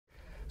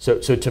So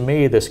to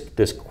me,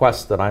 this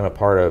quest that I'm a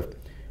part of,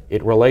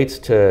 it relates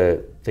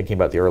to thinking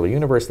about the early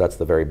universe, that's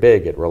the very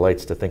big. It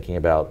relates to thinking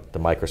about the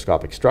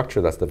microscopic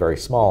structure, that's the very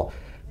small.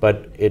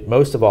 But it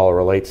most of all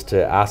relates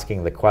to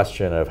asking the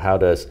question of how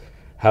does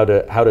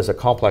a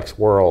complex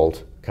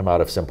world come out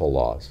of simple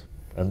laws?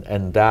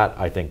 And that,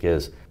 I think,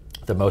 is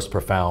the most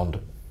profound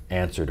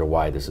answer to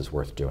why this is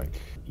worth doing.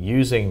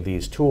 Using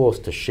these tools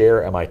to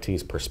share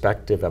MIT's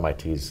perspective,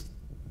 MIT's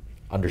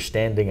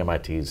understanding,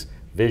 MIT's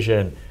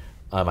vision,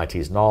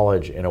 MIT's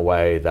knowledge in a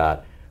way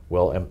that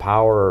will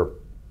empower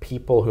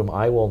people whom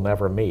I will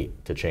never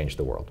meet to change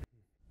the world.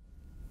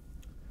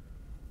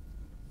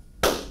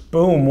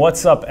 Boom,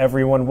 what's up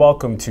everyone?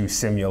 Welcome to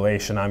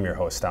Simulation. I'm your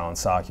host, Alan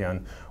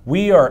Sakyan.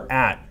 We are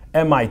at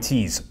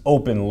MIT's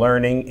Open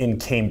Learning in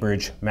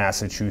Cambridge,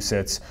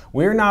 Massachusetts.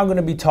 We're now going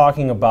to be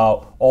talking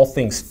about all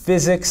things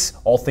physics,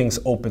 all things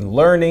open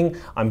learning.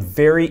 I'm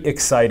very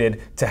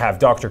excited to have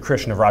Dr.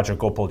 Krishna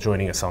Rajagopal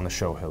joining us on the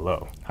show.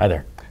 Hello. Hi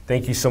there.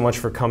 Thank you so much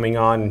for coming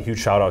on, and huge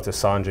shout out to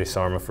Sanjay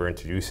Sarma for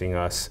introducing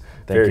us.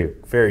 Thank you.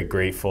 Very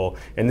grateful.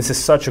 And this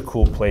is such a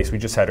cool place. We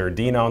just had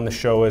Erdina on the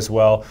show as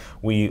well.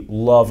 We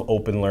love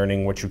open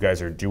learning, what you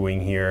guys are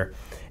doing here.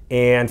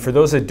 And for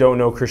those that don't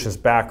know Krishna's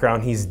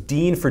background, he's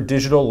Dean for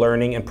Digital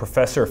Learning and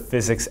Professor of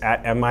Physics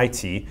at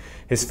MIT.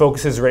 His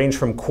focuses range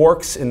from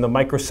quarks in the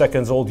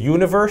microseconds-old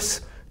universe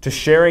to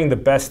sharing the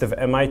best of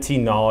MIT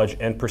knowledge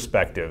and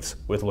perspectives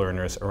with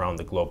learners around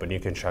the globe. And you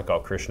can check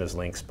out Krishna's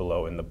links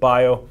below in the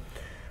bio.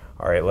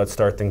 All right, let's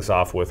start things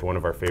off with one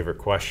of our favorite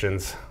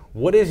questions.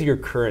 What is your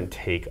current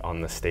take on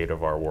the state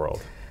of our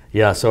world?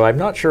 Yeah, so I'm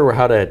not sure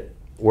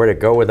where to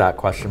go with that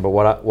question, but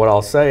what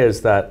I'll say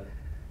is that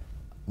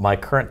my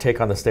current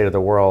take on the state of the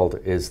world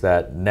is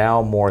that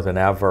now more than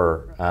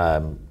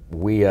ever,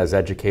 we as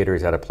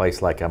educators at a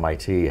place like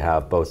MIT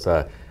have both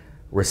a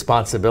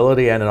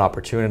responsibility and an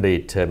opportunity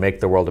to make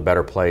the world a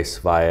better place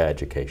via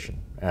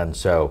education. And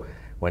so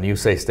when you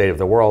say state of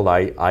the world,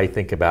 I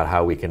think about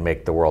how we can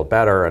make the world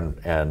better,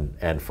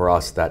 and for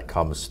us that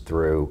comes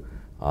through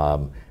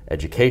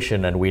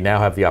education. And we now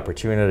have the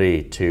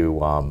opportunity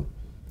to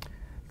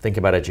think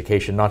about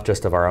education not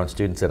just of our own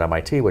students at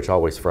MIT, which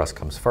always for us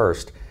comes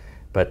first,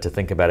 but to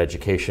think about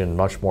education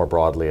much more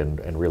broadly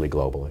and really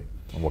globally.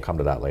 And we'll come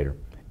to that later.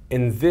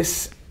 And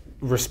this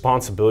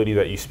responsibility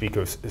that you speak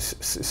of is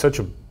such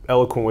an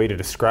eloquent way to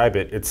describe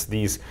it. It's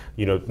these,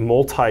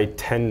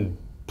 multi-10+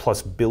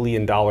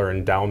 billion-dollar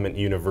endowment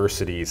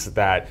universities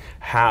that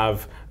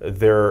have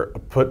their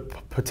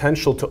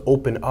potential to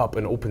open up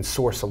and open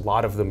source a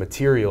lot of the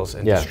materials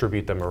and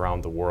distribute them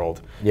around the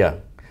world. Yeah.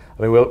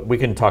 I mean, we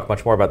can talk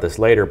much more about this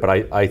later,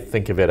 but I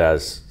think of it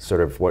as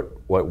sort of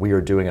what we are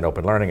doing in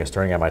open learning is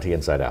turning MIT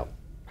inside out.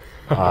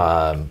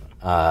 But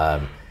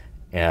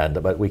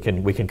we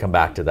can come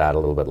back to that a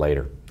little bit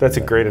later. That's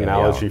a great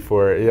analogy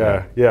for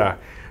it. Yeah.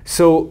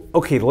 So,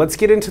 okay, let's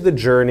get into the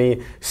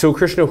journey. So,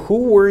 Krishna,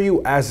 who were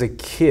you as a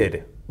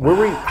kid?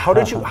 How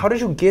did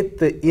you get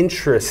the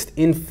interest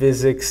in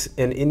physics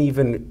and in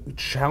even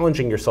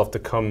challenging yourself to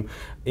come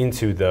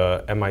into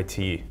the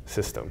MIT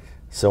system?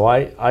 So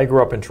I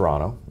grew up in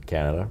Toronto,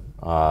 Canada.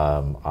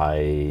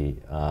 I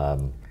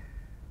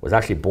was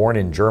actually born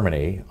in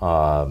Germany.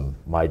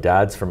 My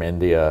dad's from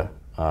India.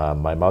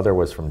 My mother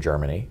was from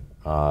Germany.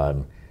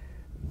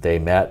 They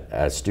met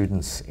as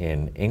students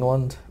in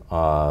England.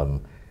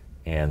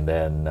 And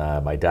then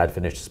my dad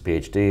finished his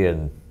PhD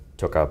and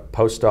took a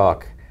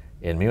postdoc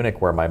in Munich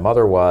where my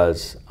mother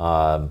was.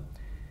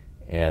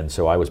 And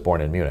so I was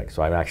born in Munich.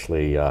 So I'm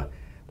actually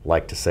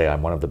like to say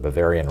I'm one of the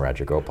Bavarian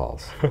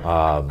Rajagopals.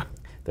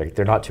 There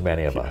are not too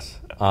many of us.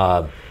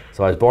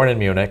 So I was born in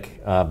Munich,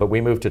 but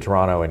we moved to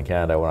Toronto in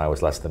Canada when I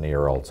was less than a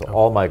year old. So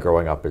all my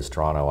growing up is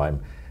Toronto.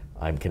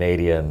 I'm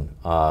Canadian,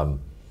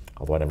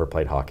 although I never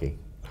played hockey.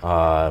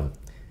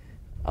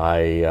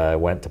 I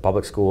went to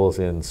public schools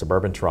in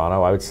suburban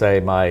Toronto. I would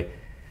say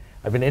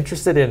I've been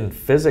interested in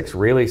physics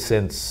really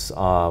since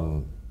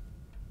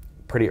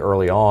pretty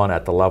early on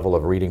at the level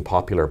of reading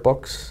popular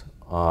books.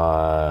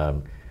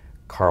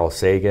 Carl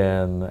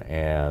Sagan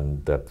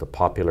and the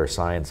popular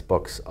science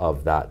books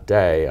of that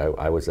day.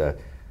 I was a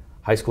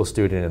high school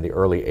student in the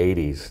early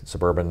 80s,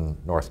 suburban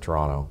North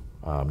Toronto,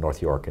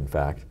 North York in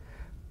fact.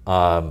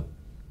 But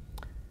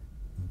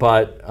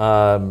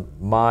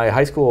my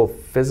high school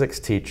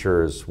physics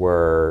teachers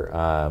were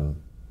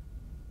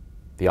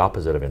the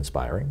opposite of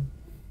inspiring.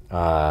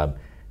 And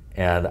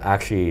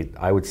actually,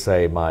 I would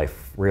say my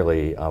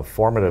really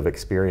formative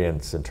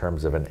experience in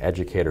terms of an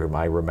educator whom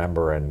I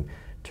remember and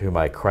to whom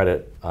I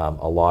credit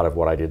a lot of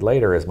what I did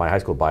later is my high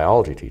school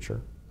biology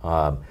teacher.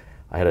 I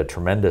had a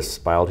tremendous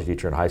biology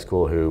teacher in high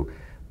school who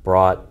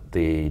brought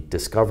the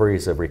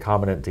discoveries of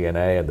recombinant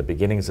DNA and the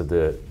beginnings of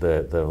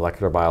the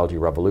molecular biology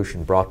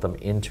revolution, brought them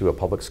into a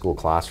public school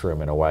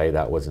classroom in a way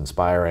that was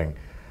inspiring.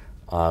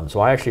 So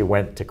I actually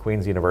went to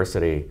Queen's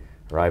University,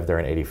 arrived there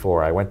in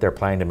 '84. I went there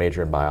planning to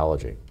major in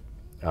biology.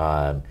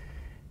 And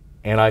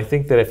I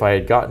think that if I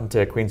had gotten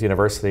to Queen's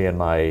University and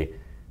my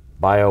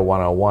Bio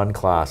 101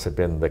 class had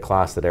been the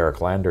class that Eric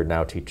Lander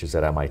now teaches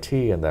at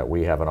MIT and that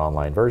we have an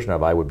online version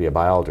of, I would be a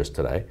biologist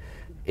today.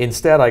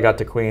 instead, I got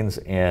to Queens,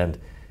 and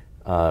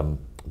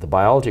the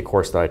biology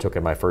course that I took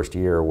in my first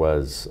year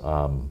was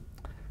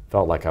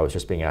felt like I was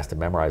just being asked to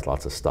memorize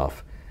lots of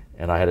stuff.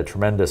 And I had a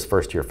tremendous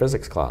first-year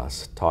physics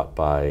class taught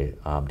by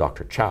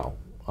Dr. Chow.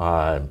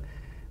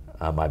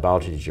 My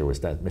biology teacher was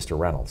Mr.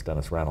 Reynolds,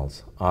 Dennis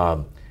Reynolds.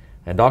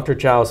 And Dr.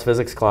 Chow's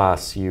physics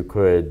class, you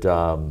could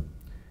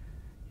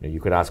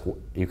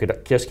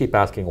just keep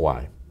asking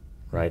why,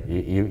 right?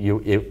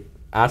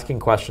 Asking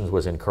questions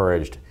was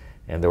encouraged,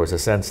 and there was a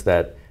sense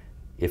that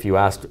if you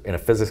asked in a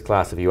physics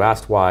class, if you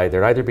asked why,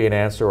 there'd either be an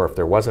answer, or if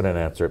there wasn't an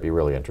answer, it'd be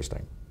really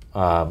interesting.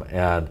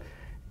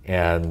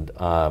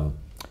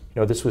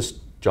 This was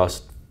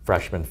just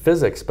freshman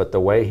physics, but the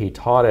way he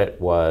taught it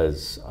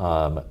was,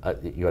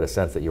 you had a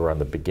sense that you were on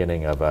the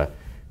beginning of a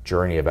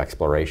journey of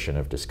exploration,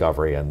 of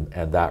discovery,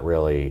 and that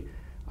really,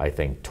 I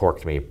think,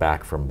 torqued me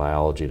back from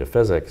biology to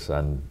physics.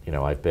 And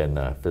I've been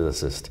a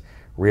physicist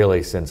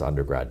really since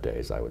undergrad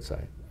days, I would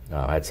say.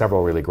 I had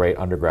several really great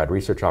undergrad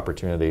research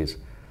opportunities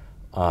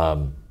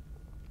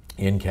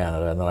in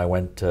Canada, and then I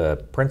went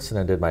to Princeton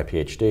and did my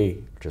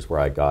PhD, which is where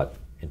I got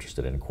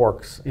interested in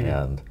quarks.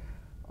 And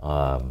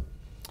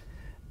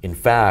in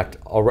fact,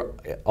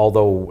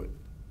 although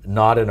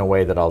not in a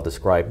way that I'll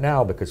describe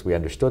now, because we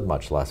understood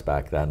much less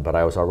back then, but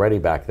I was already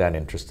back then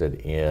interested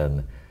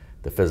in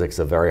the physics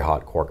of very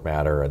hot quark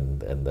matter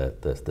and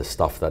the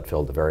stuff that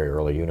filled the very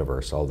early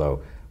universe,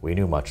 although we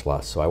knew much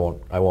less. So I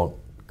won't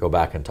go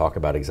back and talk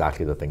about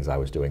exactly the things I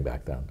was doing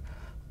back then.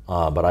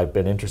 But I've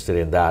been interested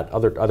in that,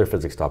 other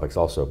physics topics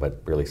also,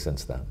 but really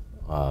since then.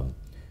 And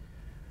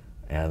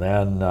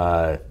then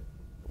I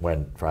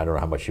don't know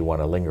how much you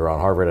want to linger on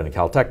Harvard and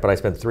Caltech, but I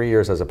spent 3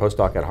 years as a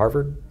postdoc at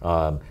Harvard,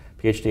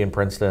 PhD in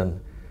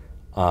Princeton,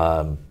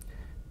 and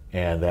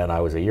then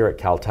I was a year at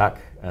Caltech,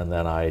 and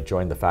then I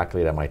joined the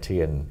faculty at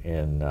MIT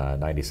in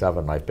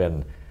 '97. I've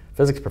been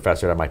physics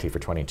professor at MIT for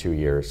 22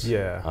 years.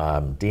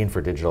 Yeah. Dean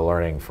for digital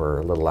learning for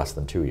a little less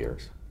than 2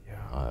 years.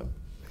 Yeah.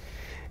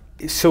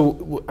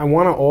 So I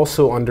want to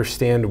also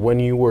understand when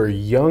you were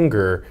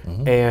younger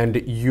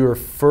and you're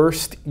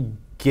first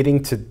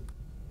getting to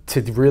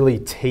really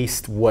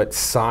taste what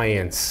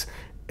science,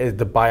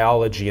 the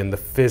biology and the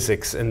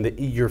physics and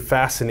your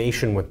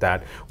fascination with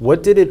that.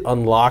 What did it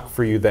unlock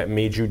for you that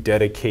made you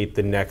dedicate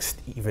the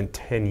next even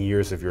 10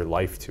 years of your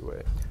life to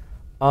it?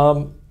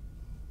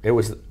 It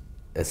was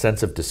a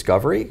sense of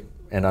discovery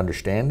and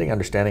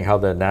understanding how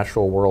the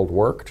natural world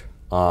worked,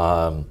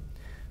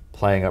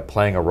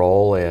 playing a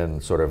role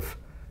in sort of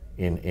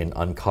in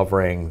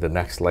uncovering the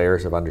next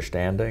layers of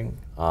understanding.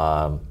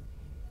 One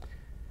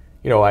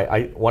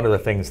of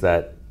the things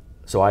that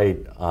I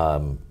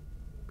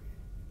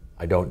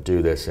don't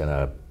do this in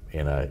a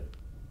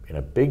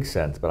big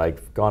sense, but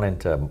I've gone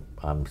into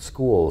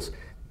schools,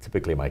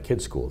 typically my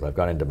kids' schools. I've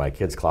gone into my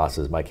kids'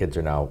 classes. My kids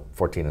are now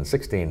 14 and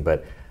 16,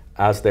 but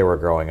as they were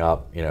growing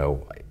up,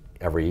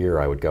 every year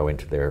I would go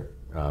into their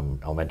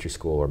elementary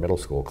school or middle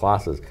school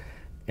classes.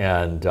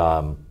 And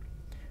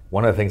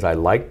one of the things I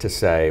liked to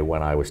say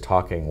when I was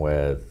talking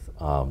with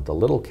the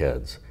little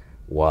kids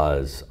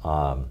was,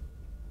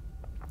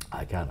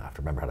 I can't have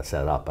to remember how to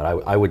set it up, but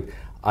I would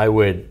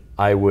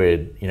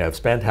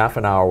spend half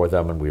an hour with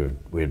them, and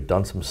we had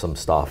done some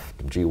stuff,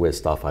 some gee whiz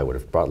stuff. I would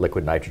have brought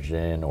liquid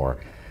nitrogen or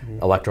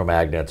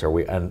electromagnets, or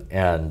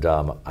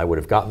I would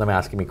have gotten them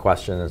asking me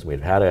questions.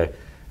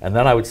 And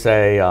then I would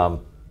say,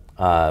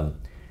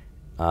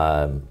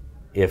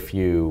 if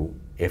you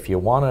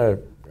want to,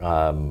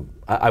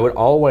 I would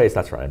always,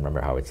 that's right, I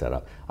remember how it's set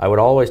up. I would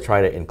always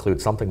try to include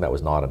something that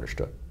was not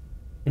understood.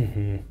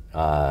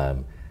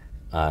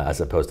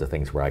 As opposed to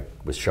things where I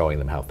was showing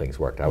them how things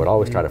worked. I would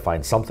always try to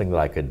find something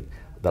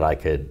that I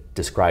could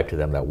describe to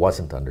them that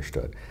wasn't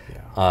understood.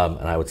 Yeah.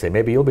 And I would say,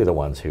 maybe you'll be the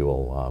ones who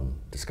will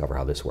discover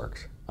how this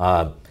works.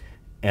 And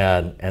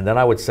then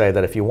I would say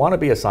that if you want to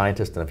be a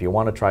scientist and if you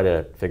want to try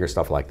to figure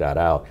stuff like that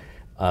out,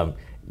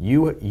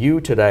 you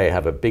today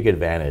have a big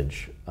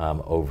advantage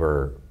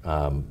over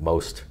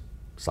most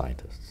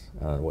scientists.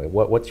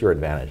 What's your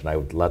advantage? And I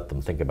would let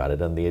them think about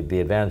it. And the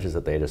advantage is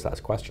that they just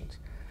ask questions,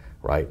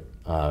 right?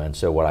 And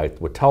so what I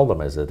would tell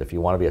them is that if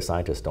you want to be a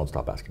scientist, don't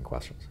stop asking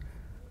questions.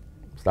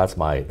 So that's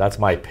my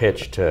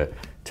pitch to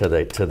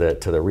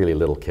the really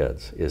little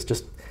kids. Is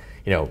just,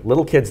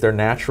 little kids, they're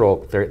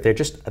natural. They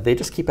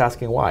just keep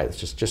asking why.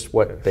 It's just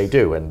what they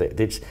do. And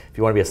if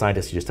you want to be a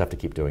scientist, you just have to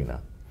keep doing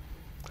that.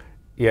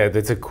 Yeah,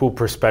 that's a cool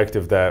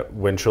perspective that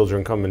when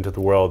children come into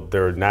the world,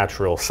 they're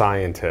natural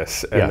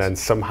scientists, and then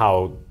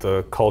somehow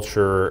the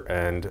culture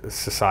and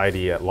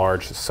society at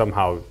large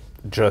somehow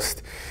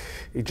just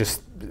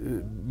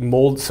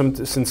molds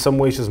in some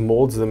ways just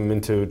molds them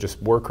into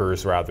just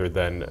workers rather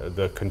than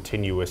the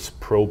continuous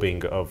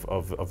probing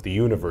of the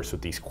universe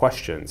with these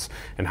questions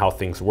and how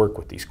things work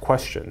with these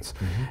questions.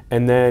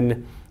 And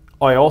then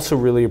I also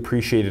really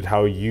appreciated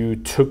how you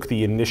took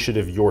the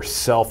initiative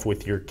yourself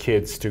with your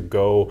kids to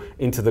go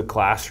into the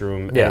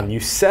classroom, and you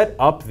set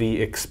up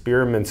the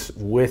experiments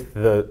with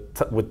the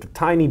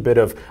tiny bit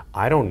of,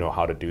 I don't know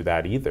how to do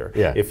that either.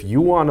 If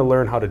you want to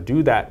learn how to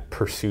do that,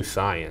 pursue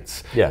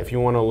science. If you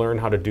want to learn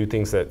how to do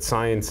things that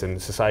science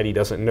and society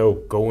doesn't know,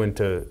 go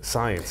into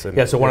science.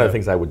 And, so one of the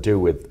things I would do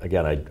with,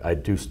 again, I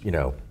do,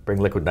 bring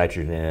liquid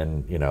nitrogen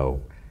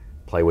in,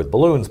 play with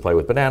balloons, play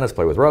with bananas,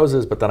 play with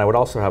roses, but then I would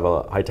also have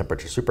a high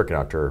temperature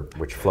superconductor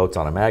which floats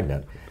on a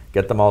magnet.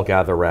 Get them all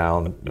gathered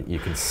around. You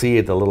can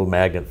see the little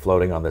magnet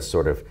floating on this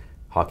sort of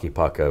hockey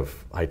puck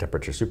of high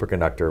temperature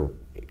superconductor,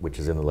 which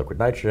is in the liquid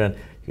nitrogen.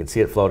 You can see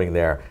it floating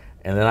there.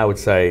 And then I would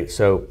say,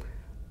 so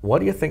what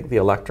do you think the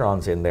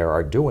electrons in there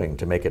are doing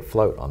to make it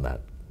float on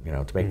that,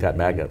 to make that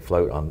magnet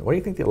float on, what do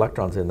you think the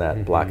electrons in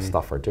that black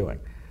stuff are doing?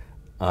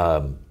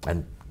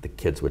 And the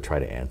kids would try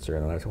to answer,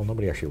 and I said, well,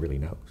 nobody actually really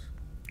knows.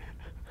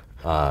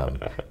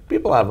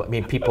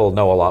 People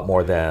know a lot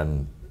more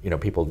than,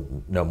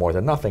 people know more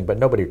than nothing, but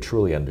nobody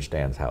truly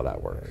understands how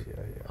that works.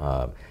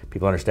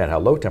 People understand how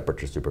low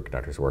temperature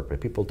superconductors work,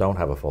 but people don't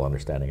have a full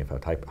understanding of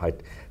how high.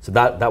 So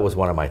that was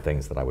one of my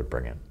things that I would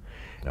bring in.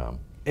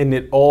 And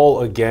it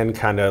all, again,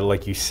 kind of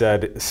like you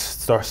said,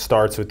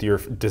 starts with your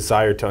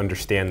desire to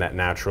understand that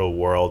natural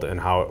world and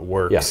how it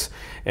works.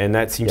 And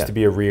that seems to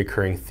be a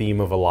reoccurring theme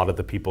of a lot of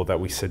the people that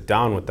we sit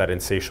down with, that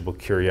insatiable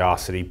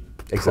curiosity,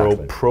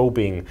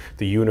 probing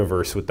the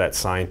universe with that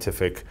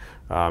scientific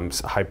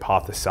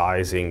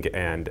hypothesizing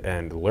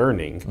and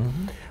learning.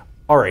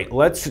 All right,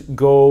 let's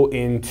go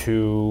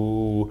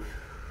into,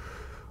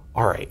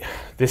 all right,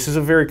 this is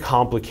a very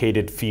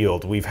complicated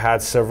field. We've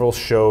had several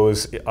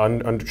shows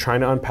trying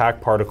to unpack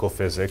particle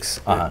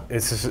physics.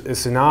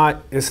 It's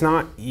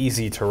not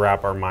easy to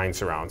wrap our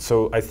minds around.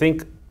 So I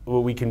think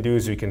what we can do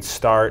is we can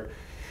start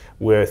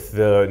with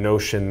the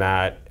notion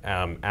that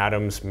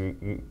atoms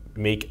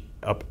make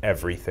up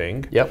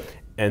everything,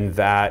 and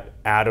that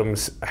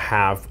atoms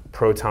have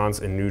protons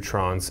and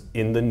neutrons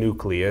in the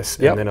nucleus,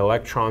 and then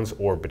electrons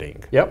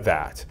orbiting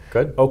that.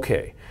 Good.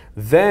 Okay,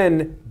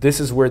 then this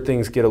is where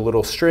things get a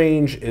little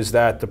strange, is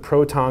that the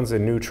protons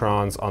and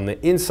neutrons on the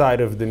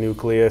inside of the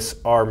nucleus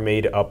are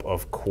made up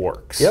of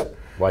quarks.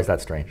 Why is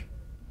that strange?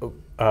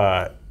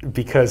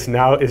 Because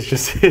now it's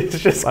just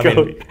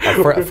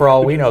for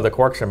all we know, the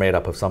quarks are made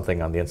up of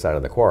something on the inside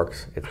of the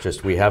quarks. It's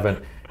just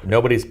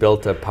nobody's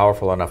built a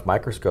powerful enough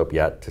microscope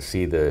yet to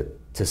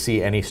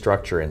see any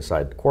structure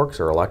inside quarks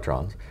or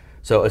electrons.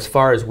 So as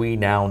far as we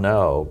now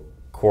know,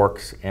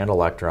 quarks and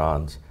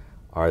electrons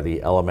are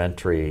the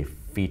elementary,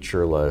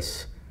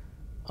 featureless,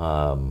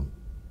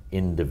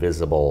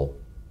 indivisible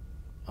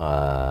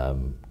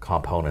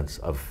components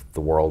of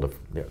the world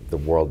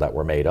that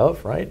we're made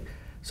of, right?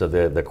 So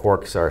the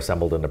quarks are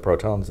assembled into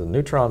protons and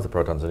neutrons. The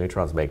protons and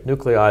neutrons make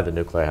nuclei. The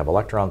nuclei have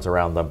electrons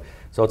around them.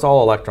 So it's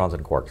all electrons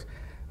and quarks.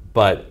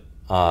 But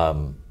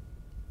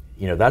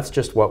that's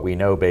just what we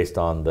know based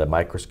on the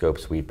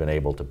microscopes we've been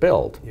able to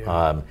build.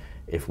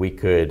 If we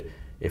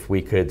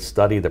could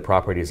study the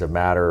properties of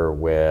matter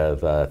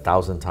with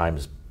 1,000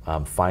 times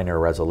finer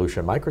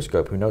resolution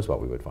microscope, who knows what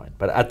we would find.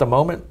 But at the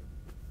moment,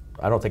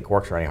 I don't think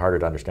quarks are any harder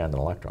to understand than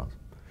electrons.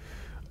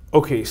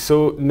 Okay,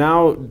 so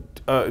now,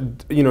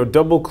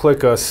 double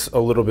click us a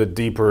little bit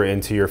deeper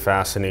into your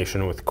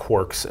fascination with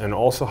quarks, and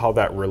also how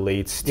that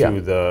relates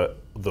to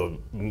the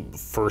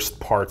first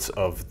parts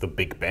of the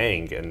Big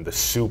Bang and the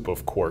soup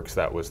of quarks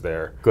that was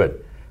there.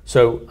 Good.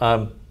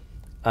 So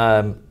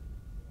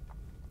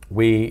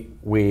we've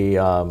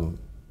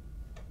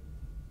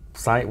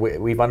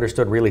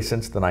understood really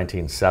since the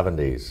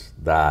 1970s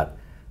that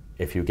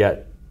if you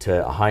get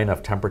to a high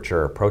enough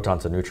temperature,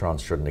 protons and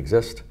neutrons shouldn't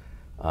exist.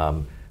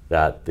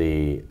 That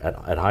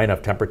at high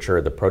enough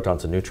temperature, the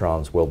protons and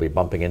neutrons will be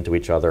bumping into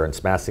each other and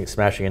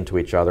smashing into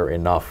each other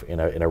enough in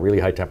a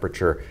really high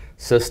temperature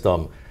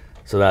system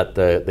so that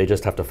they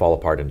just have to fall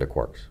apart into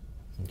quarks.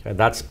 Okay?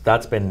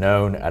 That's been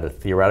known at a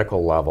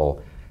theoretical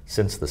level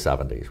since the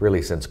 70s,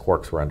 really since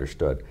quarks were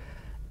understood.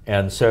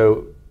 And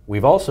so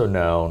we've also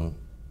known,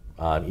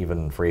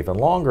 even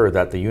longer,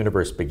 that the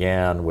universe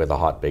began with a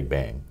hot Big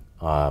Bang.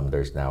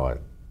 There's now a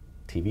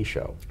TV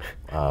show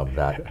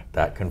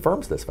that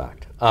confirms this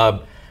fact.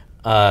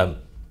 And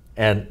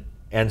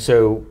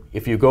so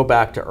if you go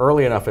back to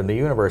early enough in the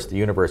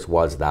universe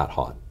was that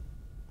hot.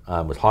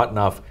 Was hot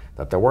enough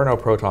that there were no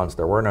protons,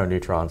 there were no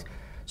neutrons.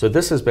 So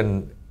this has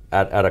been,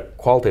 at a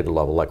qualitative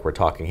level, like we're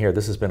talking here,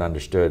 this has been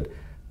understood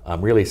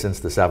really since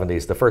the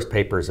 70s. The first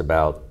papers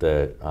about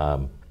the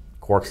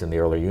quarks in the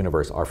early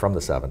universe are from the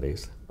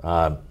 70s.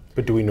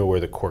 But do we know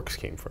where the quarks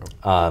came from?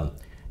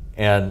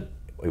 And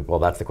well,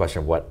 that's the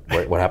question of what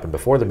happened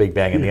before the Big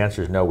Bang, and the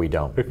answer is no, we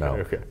don't know.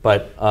 Okay.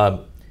 But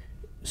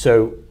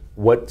so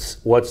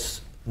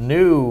what's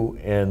new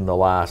in the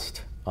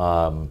last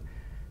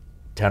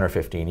 10 or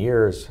 15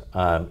 years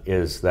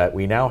is that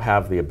we now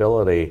have the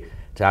ability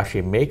to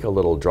actually make a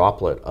little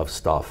droplet of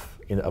stuff,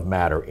 of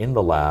matter in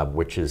the lab,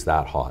 which is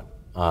that hot.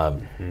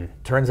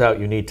 Turns out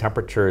you need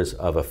temperatures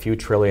of a few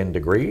trillion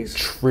degrees.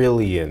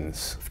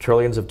 Trillions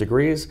of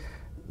degrees.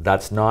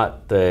 that's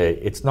not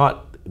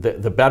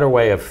the better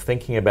way of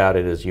thinking about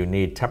it is you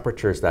need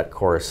temperatures that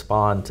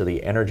correspond to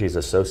the energies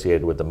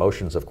associated with the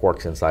motions of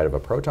quarks inside of a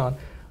proton.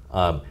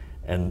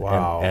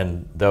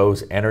 And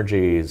those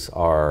energies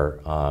are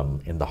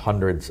in the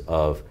hundreds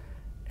of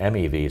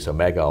MeV, so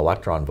mega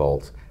electron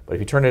volts. But if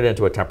you turn it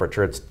into a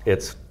temperature,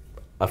 it's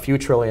a few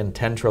trillion,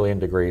 10 trillion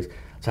degrees.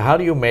 So how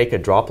do you make a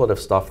droplet of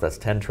stuff that's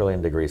 10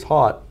 trillion degrees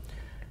hot?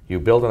 You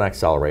build an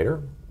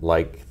accelerator,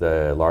 like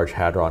the Large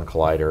Hadron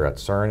Collider at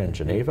CERN in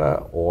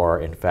Geneva,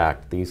 or in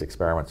fact, these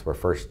experiments were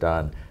first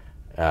done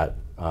at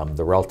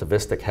the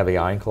Relativistic Heavy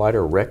Ion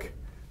Collider, RHIC,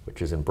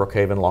 which is in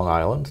Brookhaven, Long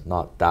Island,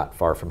 not that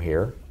far from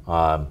here.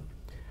 And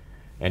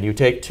you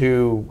take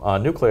two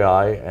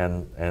nuclei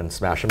and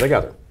smash them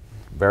together.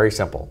 Very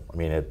simple. I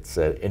mean, it's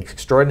an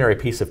extraordinary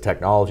piece of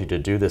technology to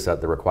do this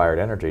at the required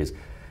energies,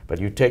 but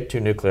you take two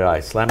nuclei,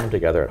 slam them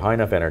together at high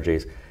enough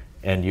energies,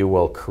 and you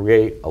will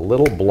create a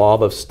little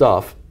blob of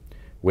stuff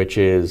which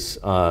is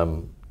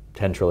 10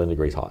 trillion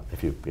degrees hot.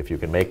 If you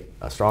can make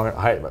a strong,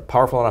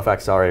 powerful enough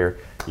accelerator,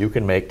 you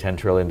can make 10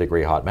 trillion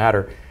degree hot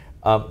matter.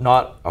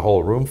 Not a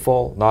whole room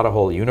full, not a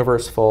whole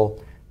universe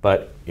full,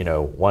 but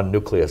one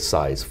nucleus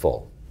size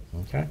full.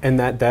 Okay. And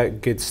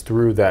that gets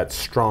through that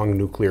strong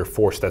nuclear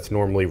force that's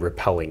normally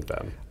repelling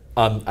them.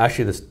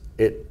 Actually,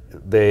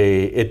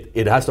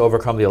 it has to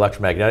overcome the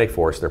electromagnetic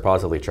force. They're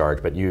positively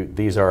charged, but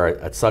these are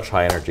at such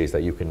high energies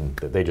that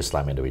they just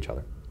slam into each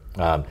other.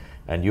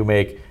 And you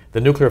make the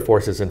nuclear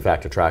force is in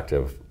fact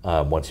attractive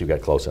once you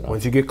get close enough.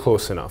 Once you get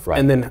close enough, right?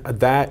 And then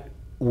that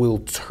will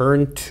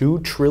turn to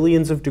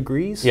trillions of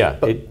degrees. Yeah,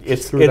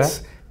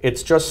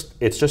 it's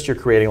just you're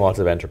creating lots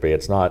of entropy.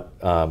 It's not.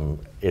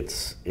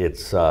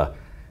 It's a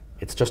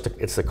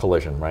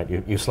collision, right?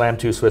 You slam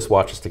two Swiss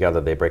watches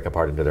together, they break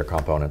apart into their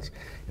components.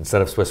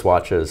 Instead of Swiss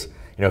watches,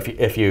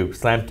 if you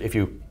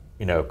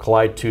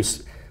collide two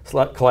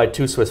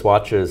Swiss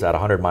watches at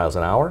 100 miles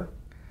an hour,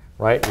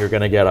 right? You're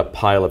going to get a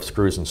pile of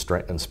screws and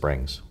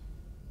springs.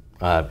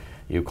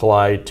 You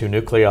collide two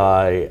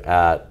nuclei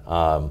at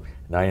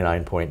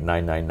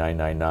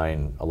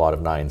 99.99999, a lot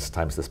of nines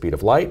times the speed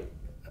of light.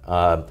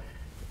 You're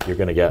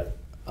going to get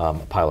a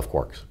pile of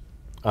quarks.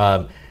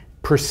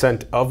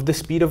 Percent of the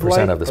speed of light?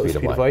 Percent of the speed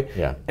of light,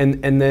 yeah.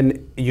 And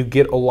then you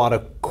get a lot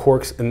of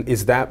quarks, and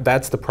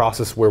that's the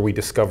process where we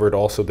discovered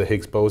also the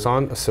Higgs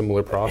boson, a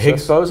similar process?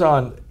 Higgs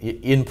boson,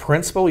 in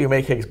principle, you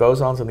make Higgs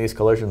bosons in these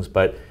collisions,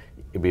 but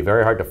it'd be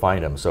very hard to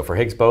find them. So for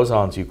Higgs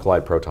bosons, you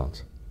collide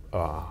protons.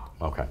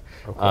 Okay.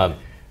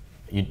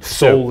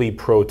 Solely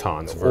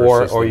protons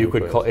versus or you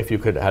could, if you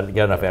could get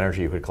enough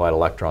energy, you could collide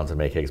electrons and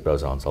make Higgs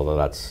bosons, although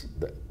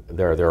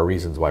there are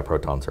reasons why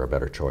protons are a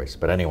better choice.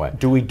 But anyway.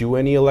 Do we do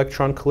any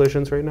electron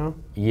collisions right now?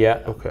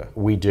 Yeah, okay.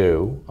 We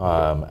do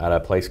at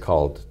a place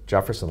called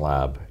Jefferson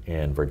Lab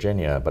in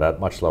Virginia, but at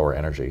much lower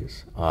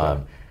energies.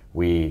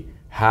 We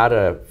had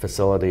a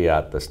facility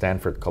at the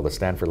Stanford called the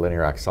Stanford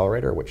Linear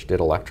Accelerator, which did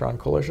electron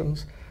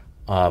collisions.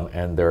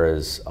 And there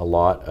is a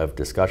lot of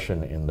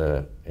discussion in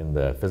the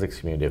physics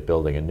community of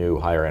building a new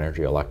higher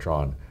energy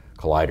electron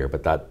collider,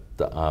 but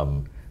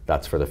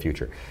that's for the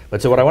future.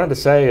 But so what I wanted to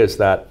say is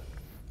that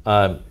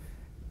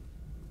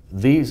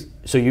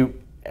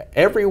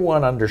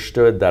everyone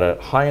understood that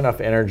at high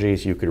enough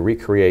energies you could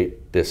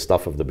recreate this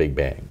stuff of the Big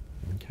Bang,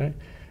 okay?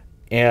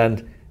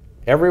 And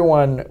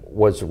everyone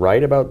was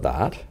right about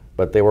that,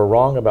 but they were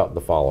wrong about the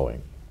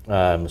following.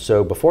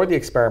 So before the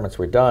experiments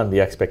were done,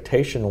 the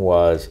expectation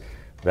was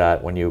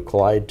that when you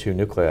collide two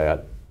nuclei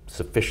at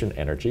sufficient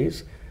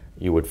energies,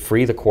 you would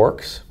free the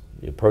quarks,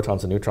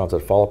 protons and neutrons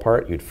would fall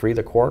apart, you'd free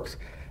the quarks,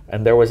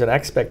 and there was an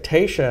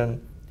expectation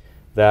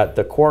that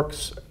the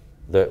quarks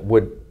that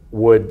would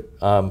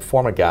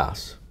form a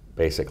gas,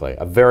 basically,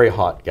 a very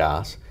hot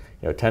gas.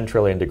 10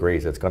 trillion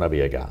degrees, it's going to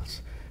be a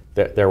gas.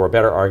 There were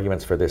better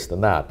arguments for this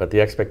than that, but the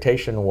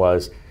expectation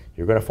was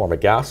you're going to form a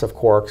gas of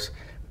quarks.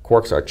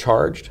 Quarks are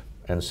charged,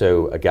 and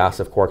so a gas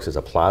of quarks is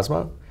a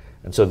plasma.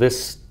 And so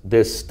this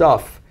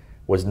stuff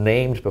was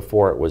named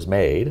before it was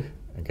made.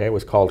 Okay, it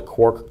was called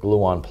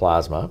quark-gluon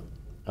plasma.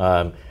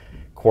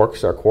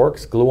 Quarks are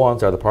quarks.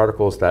 Gluons are the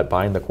particles that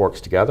bind the quarks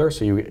together.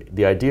 So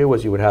the idea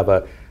was you would have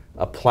a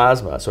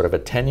plasma, sort of a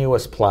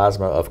tenuous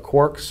plasma of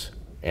quarks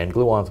and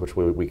gluons, which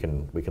we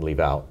can leave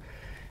out.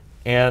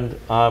 And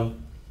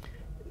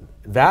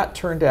that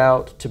turned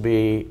out to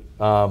be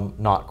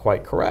not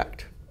quite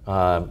correct.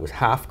 It was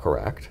half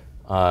correct.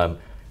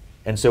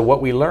 And so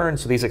what we learned,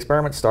 so these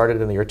experiments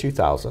started in the year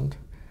 2000,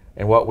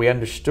 and what we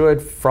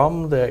understood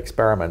from the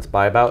experiments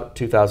by about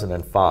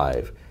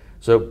 2005,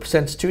 so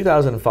since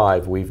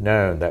 2005 we've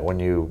known that when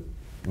you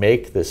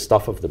make this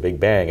stuff of the Big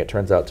Bang, it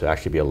turns out to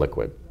actually be a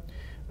liquid.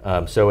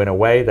 So in a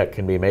way that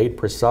can be made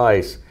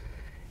precise,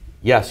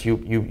 yes, you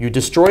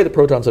destroy the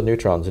protons and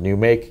neutrons and you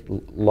make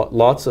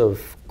lots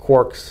of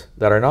quarks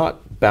that are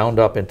not bound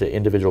up into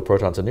individual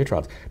protons and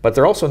neutrons, but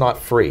they're also not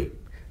free.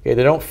 Okay,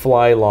 they don't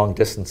fly long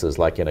distances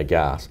like in a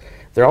gas.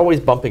 They're always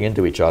bumping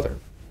into each other.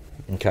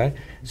 Okay,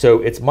 so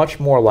it's much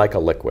more like a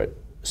liquid.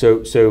 So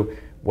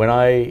when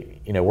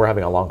we're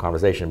having a long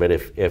conversation, but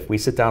if we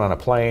sit down on a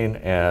plane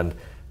and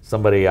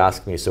somebody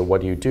asks me, so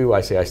what do you do?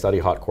 I say, I study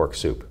hot quark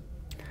soup.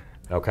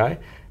 Okay?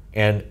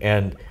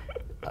 And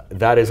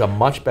that is a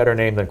much better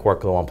name than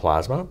quark gluon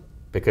plasma,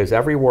 because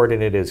every word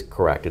in it is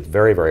correct. It's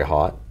very, very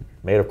hot,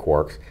 made of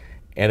quarks,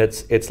 and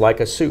it's like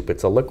a soup.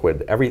 It's a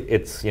liquid.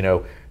 It's, you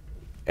know,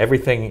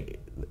 everything.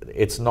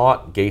 It's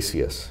not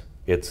gaseous.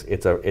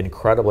 It's an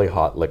incredibly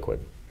hot liquid,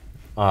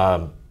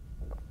 and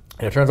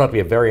it turns out to be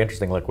a very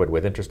interesting liquid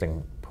with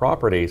interesting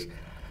properties.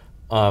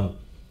 But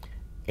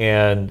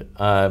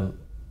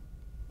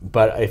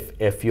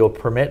if you'll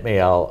permit me,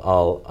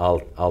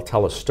 I'll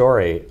tell a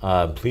story.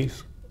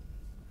 Please.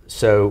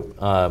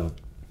 So,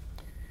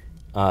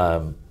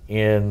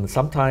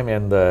 sometime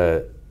in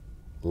the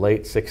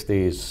late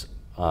 60s,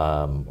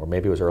 or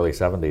maybe it was early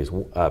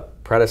 70s, a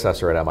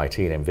predecessor at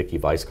MIT named Vicky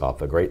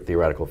Weisskopf, a great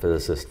theoretical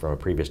physicist from a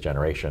previous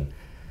generation.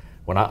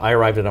 When I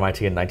arrived at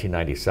MIT in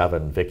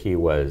 1997, Vicky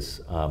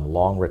was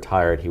long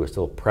retired. He was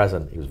still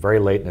present. He was very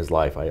late in his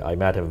life. I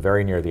met him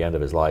very near the end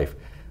of his life,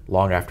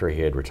 long after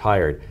he had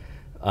retired.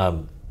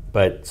 So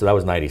that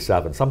was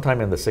 97. Sometime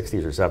in the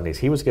 60s or 70s,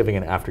 he was giving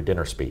an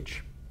after-dinner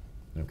speech.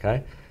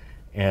 Okay,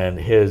 and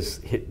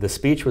the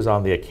speech was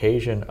on the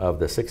occasion of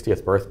the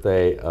 60th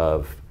birthday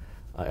of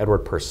Edward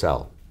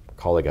Purcell, a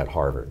colleague at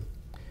Harvard.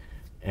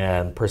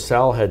 And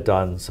Purcell had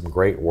done some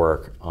great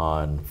work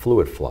on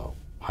fluid flow,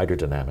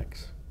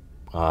 hydrodynamics.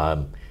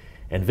 And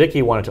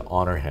Vicky wanted to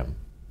honor him.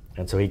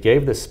 And so he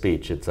gave this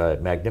speech. It's a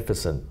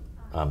magnificent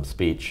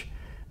speech.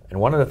 And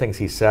one of the things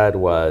he said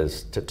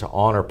was, to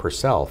honor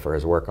Purcell for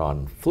his work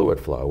on fluid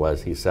flow,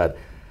 was he said,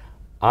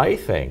 I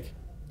think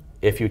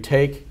if you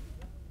take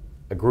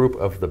a group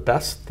of the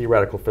best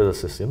theoretical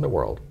physicists in the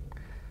world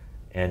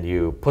and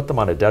you put them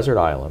on a desert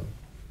island,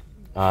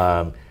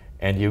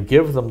 and you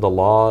give them the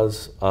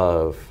laws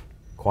of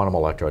quantum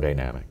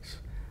electrodynamics,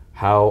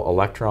 how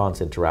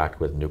electrons interact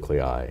with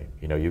nuclei.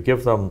 You know, you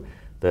give them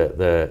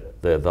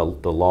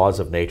the laws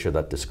of nature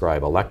that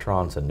describe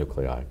electrons and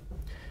nuclei,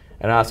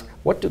 and ask,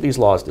 what do these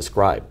laws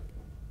describe?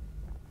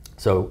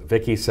 So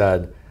Vicky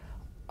said,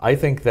 I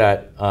think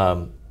that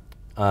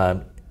a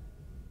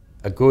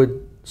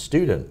good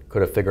student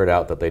could have figured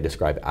out that they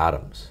describe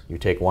atoms. You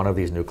take one of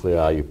these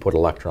nuclei, you put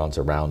electrons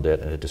around it,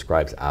 and it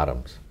describes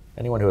atoms.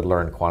 Anyone who had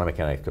learned quantum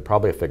mechanics could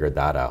probably have figured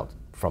that out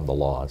from the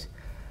laws.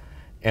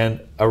 And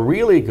a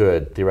really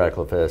good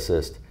theoretical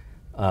physicist,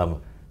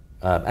 and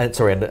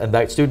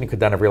that student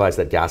could then have realized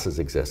that gases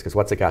exist, because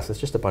what's a gas? It's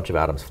just a bunch of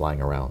atoms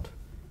flying around.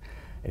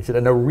 And he said,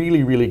 and a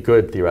really, really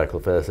good theoretical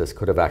physicist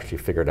could have actually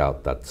figured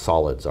out that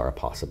solids are a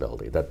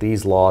possibility, that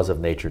these laws of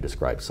nature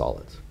describe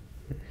solids.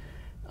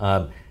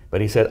 But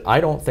he said, I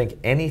don't think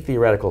any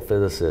theoretical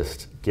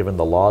physicist, given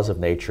the laws of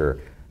nature,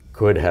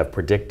 could have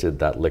predicted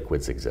that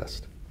liquids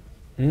exist.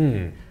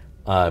 He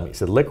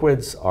said,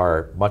 liquids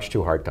are much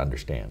too hard to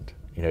understand.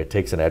 You know, it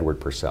takes an Edward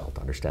Purcell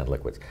to understand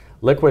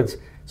liquids.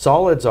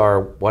 Solids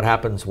are what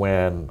happens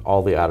when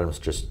all the atoms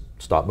just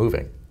stop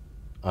moving.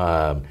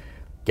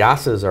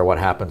 Gases are what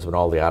happens when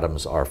all the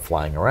atoms are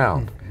flying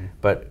around.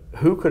 But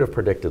who could have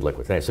predicted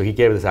liquids? Anyway, so he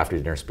gave this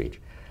after-dinner speech.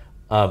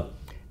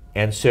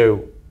 And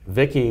so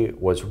Vicky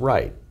was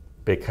right,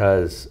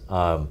 because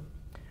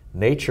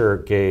nature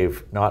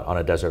gave, not on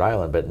a desert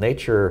island, but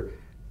nature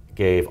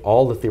gave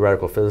all the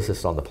theoretical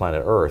physicists on the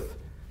planet Earth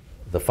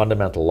the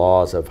fundamental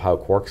laws of how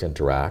quarks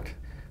interact.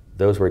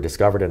 Those were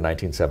discovered in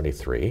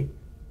 1973.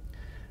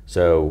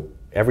 So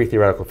every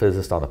theoretical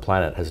physicist on the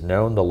planet has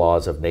known the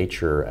laws of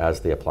nature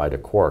as they apply to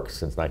quarks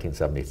since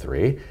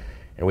 1973.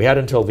 And we had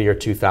until the year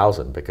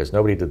 2000, because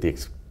nobody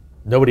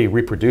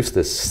reproduced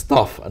this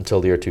stuff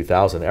until the year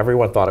 2000.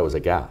 Everyone thought it was a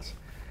gas.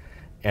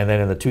 And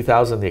then in the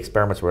 2000, the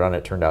experiments were done,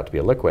 it turned out to be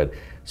a liquid.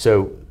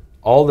 So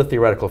all the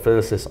theoretical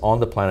physicists on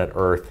the planet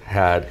Earth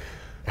had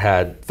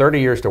 30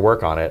 years to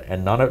work on it,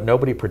 and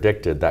nobody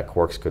predicted that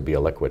quarks could be a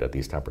liquid at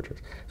these temperatures.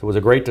 So it was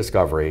a great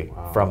discovery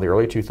from the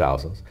early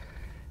 2000s.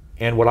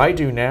 And what I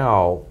do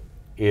now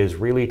is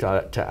really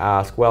to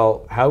ask,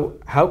 well,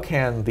 how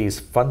can these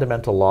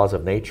fundamental laws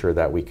of nature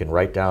that we can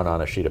write down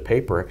on a sheet of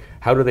paper,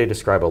 how do they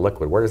describe a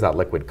liquid? Where does that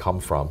liquid come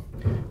from?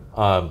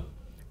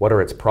 What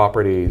are its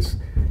properties?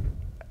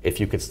 If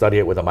you could study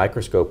it with a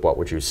microscope, what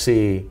would you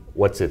see?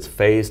 What's its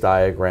phase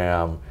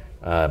diagram?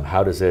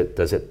 How does it,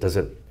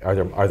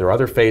 are there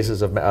other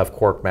phases of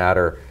quark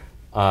matter?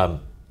 And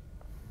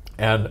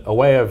a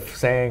way of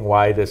saying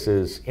why this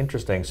is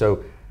interesting.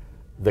 So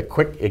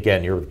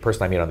again, you're the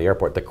person I meet on the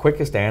airport, the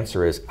quickest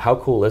answer is, how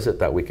cool is it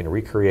that we can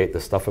recreate the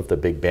stuff of the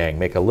Big Bang,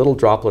 make a little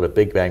droplet of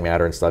Big Bang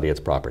matter and study its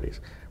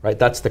properties, right?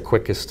 That's the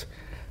quickest,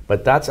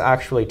 but that's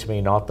actually, to me,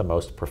 not the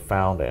most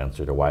profound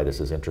answer to why this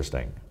is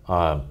interesting.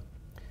 For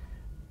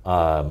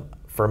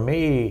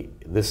me,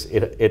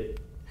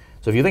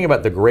 so if you think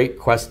about the great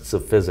quests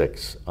of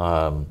physics,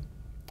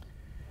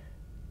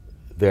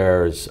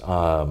 there's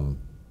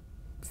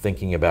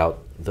thinking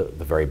about the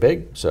very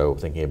big, so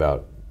thinking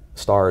about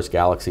stars,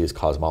 galaxies,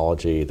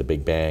 cosmology, the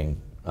Big Bang.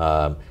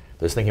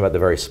 There's thinking about the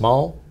very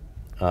small,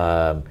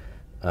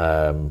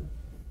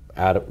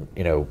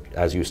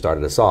 as you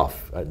started us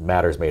off,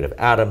 matter is made of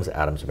atoms,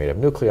 atoms are made of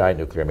nuclei,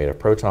 nuclei are made of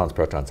protons,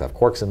 protons have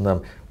quarks in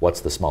them.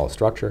 What's the smallest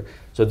structure?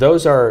 So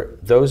those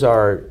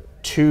are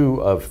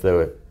two of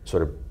the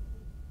sort of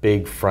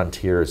big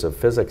frontiers of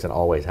physics and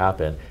always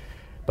happen.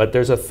 But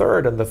there's a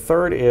third, and the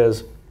third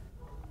is,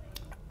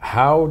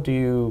 how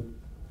do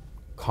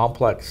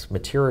complex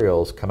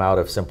materials come out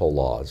of simple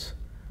laws?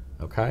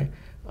 Okay,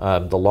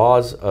 the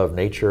laws of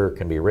nature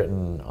can be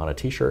written on a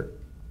T-shirt.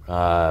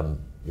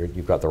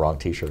 You've got the wrong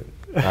T-shirt,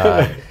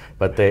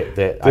 but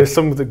there's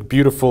some of the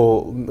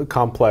beautiful,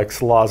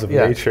 complex laws of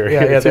nature.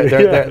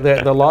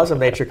 The laws of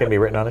nature can be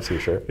written on a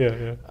T-shirt.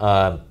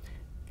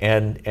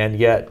 And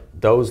yet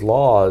those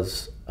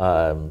laws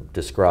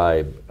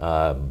describe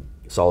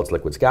solids,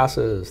 liquids,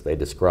 gases. They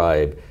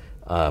describe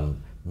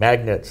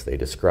magnets. They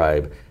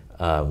describe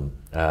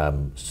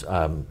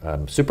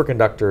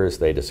superconductors.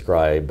 They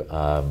describe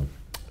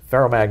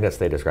ferromagnets.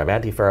 They describe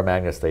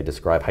antiferromagnets. They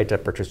describe high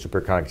temperature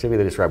superconductivity.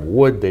 They describe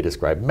wood. They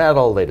describe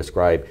metal. They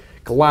describe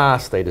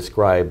glass. They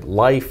describe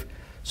life.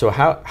 So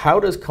how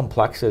does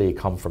complexity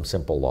come from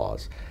simple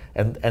laws?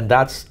 And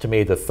that's, to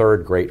me, the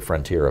third great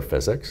frontier of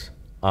physics.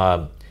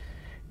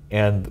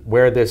 And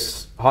where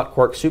this hot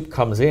quark soup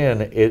comes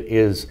in, it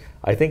is,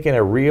 I think, in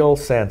a real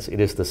sense,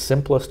 it is the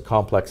simplest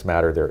complex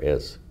matter there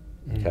is.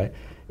 Okay,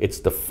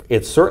 it's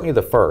certainly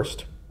the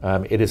first.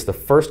 It is the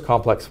first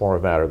complex form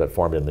of matter that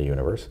formed in the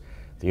universe.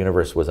 The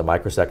universe was a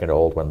microsecond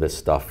old when this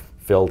stuff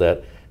filled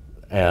it,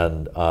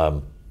 and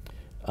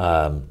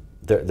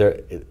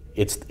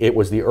it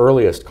was the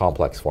earliest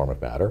complex form of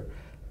matter,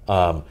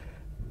 and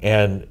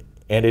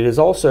it is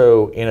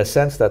also, in a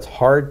sense that's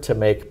hard to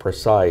make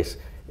precise,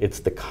 it's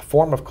the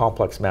form of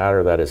complex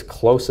matter that is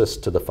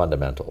closest to the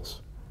fundamentals.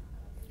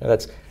 And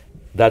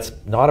that's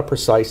not a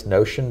precise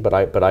notion, but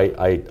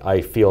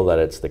I feel that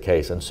it's the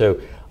case. And so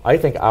I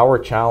think our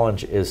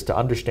challenge is to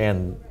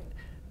understand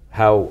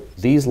how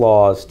these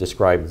laws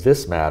describe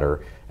this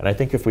matter. And I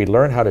think if we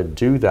learn how to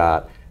do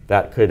that,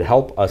 that could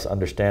help us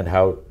understand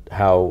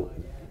how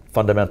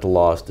fundamental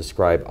laws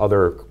describe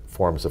other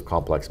forms of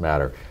complex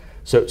matter.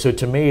 So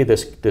to me,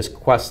 this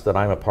quest that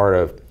I'm a part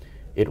of,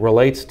 it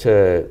relates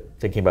to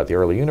thinking about the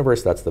early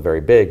universe, that's the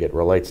very big. It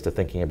relates to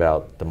thinking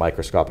about the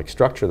microscopic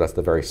structure, that's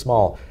the very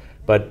small.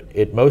 But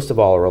it most of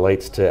all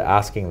relates to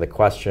asking the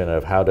question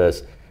of how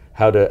does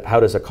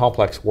a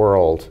complex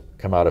world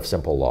come out of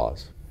simple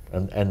laws?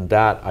 And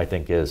that, I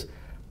think, is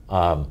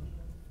the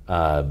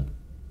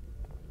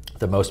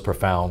most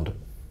profound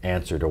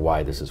answer to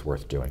why this is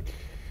worth doing.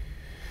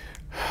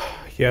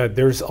 Yeah,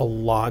 there's a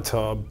lot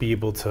to be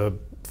able to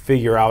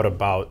figure out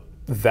about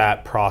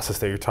that process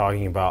that you're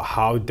talking about.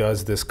 How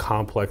does this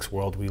complex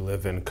world we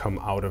live in come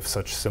out of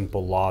such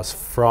simple laws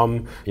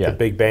from the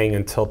Big Bang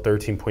until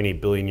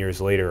 13.8 billion years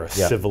later, a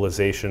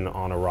civilization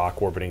on a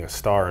rock orbiting a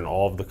star, and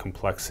all of the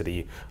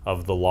complexity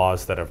of the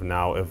laws that have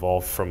now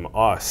evolved from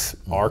us,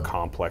 our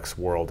complex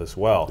world as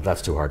well. But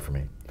that's too hard for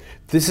me.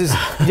 This is,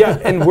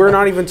 and we're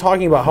not even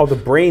talking about how the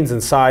brains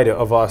inside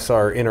of us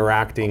are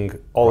interacting,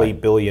 all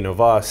 8 billion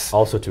of us.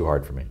 Also too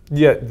hard for me.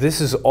 Yeah,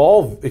 this is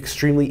all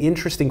extremely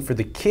interesting for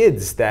the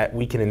kids that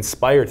we can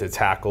inspire to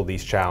tackle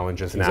these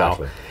challenges now.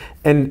 Exactly.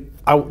 And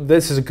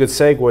this is a good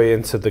segue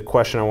into the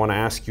question I want to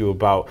ask you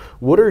about.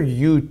 What are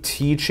you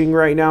teaching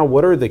right now?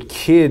 What are the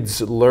kids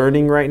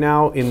learning right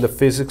now in the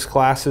physics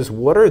classes?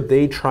 What are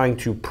they trying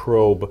to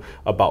probe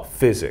about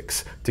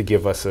physics to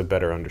give us a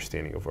better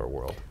understanding of our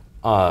world?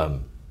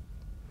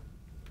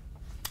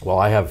 Well,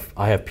 I have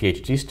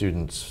PhD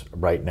students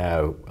right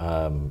now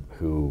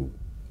who,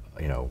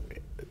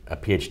 a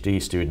PhD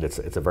student,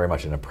 it's a very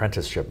much an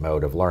apprenticeship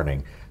mode of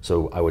learning.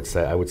 So I would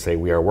say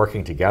we are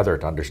working together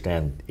to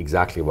understand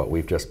exactly what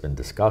we've just been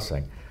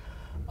discussing.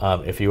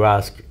 If you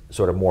ask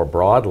sort of more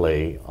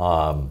broadly,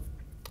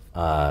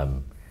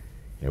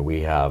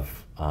 we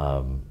have,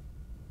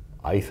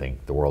 I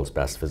think, the world's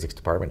best physics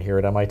department here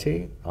at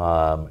MIT,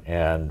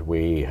 and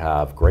we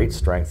have great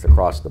strength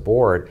across the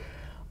board.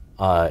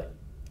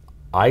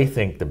 I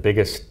think the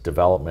biggest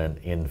development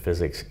in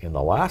physics in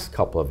the last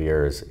couple of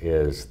years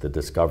is the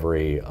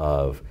discovery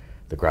of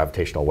the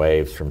gravitational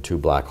waves from two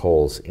black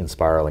holes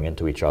spiraling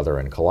into each other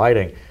and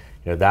colliding.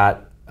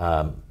 That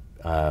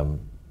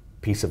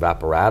piece of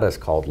apparatus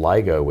called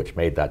LIGO, which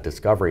made that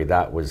discovery,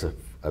 that was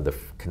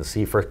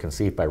first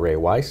conceived by Ray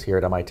Weiss here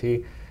at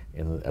MIT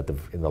in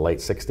the late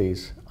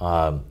 60s.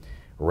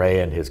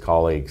 Ray and his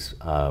colleagues,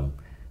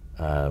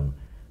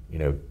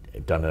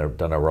 made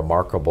a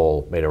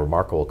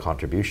remarkable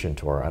contribution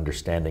to our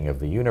understanding of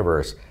the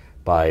universe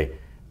by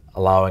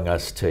allowing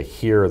us to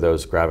hear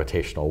those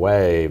gravitational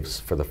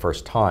waves for the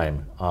first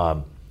time,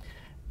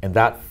 and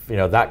that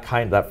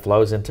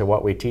flows into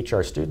what we teach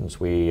our students.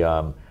 We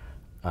have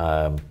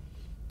a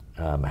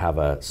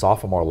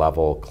sophomore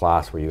level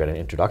class where you get an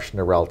introduction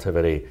to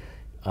relativity,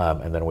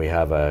 and then we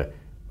have a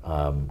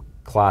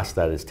class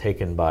that is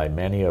taken by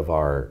many of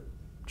our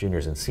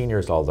juniors and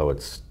seniors, although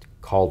it's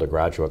called a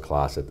graduate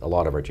class. A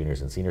lot of our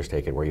juniors and seniors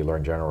take it, where you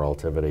learn general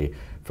relativity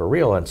for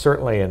real, and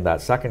certainly in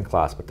that second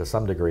class, but to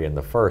some degree in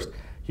the first,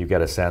 you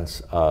get a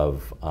sense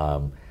of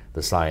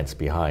the science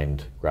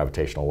behind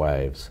gravitational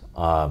waves.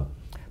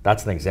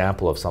 That's an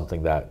example of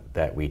something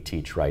that we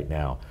teach right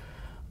now.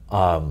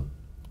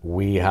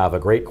 We have a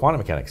great quantum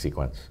mechanics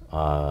sequence.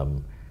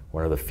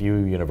 One of the few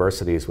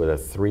universities with a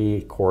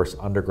 3-course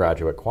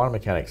undergraduate quantum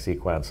mechanics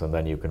sequence, and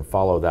then you can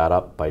follow that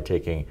up by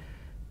taking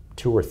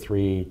 2 or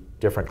 3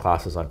 different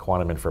classes on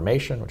quantum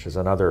information, which is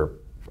another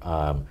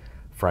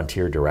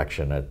frontier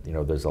direction.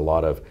 There's a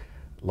lot of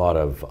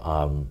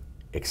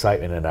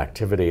excitement and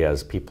activity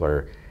as people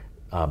are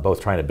both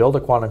trying to build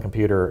a quantum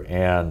computer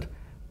and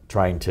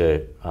trying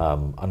to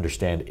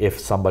understand, if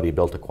somebody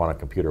built a quantum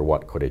computer,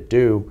 what could it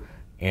do,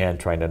 and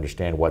trying to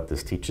understand what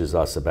this teaches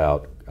us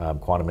about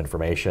quantum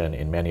information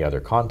in many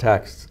other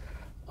contexts.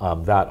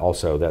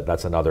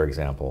 That's another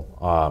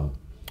example.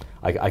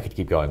 I could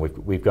keep going.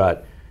 We've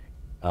got,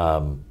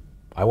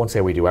 I won't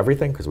say we do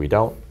everything, because we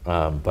don't,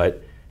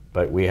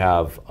 but we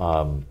have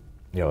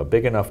a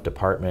big enough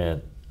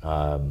department.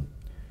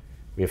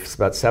 We have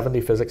about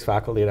 70 physics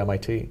faculty at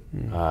MIT,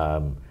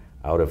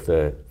 out of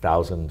the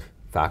 1,000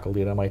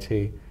 faculty at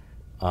MIT.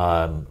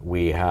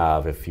 We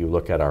have, if you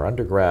look at our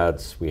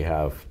undergrads, we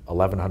have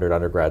 1,100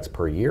 undergrads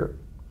per year,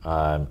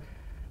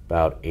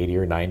 about 80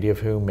 or 90 of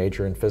whom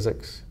major in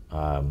physics.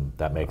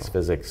 That makes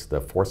physics the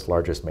 4th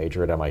largest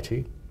major at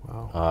MIT.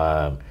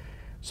 Wow.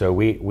 So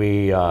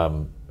we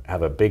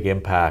have a big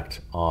impact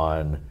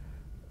on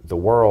the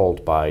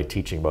world by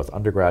teaching both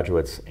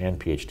undergraduates and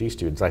PhD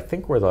students. I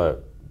think we're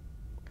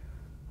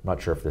I'm not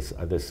sure if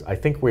I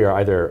think we are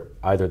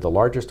either the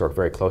largest or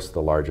very close to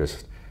the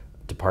largest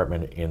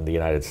department in the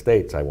United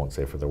States. I won't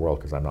say for the world,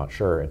 because I'm not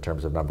sure, in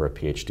terms of number of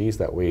PhDs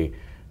that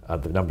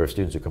the number of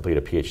students who complete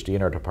a PhD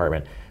in our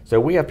department. So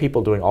we have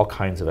people doing all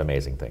kinds of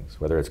amazing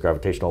things, whether it's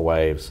gravitational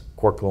waves,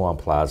 quark-gluon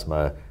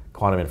plasma,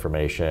 quantum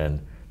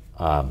information,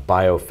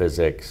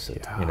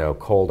 biophysics,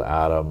 cold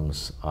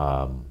atoms.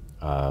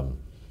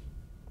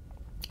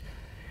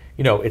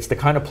 It's the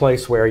kind of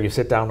place where you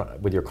sit down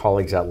with your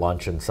colleagues at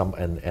lunch and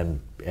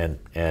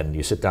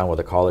you sit down with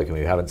a colleague whom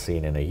you haven't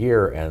seen in a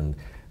year, and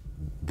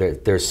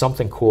there's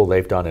something cool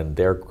they've done in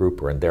their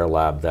group or in their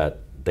lab that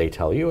they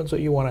tell you, and so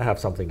you want to have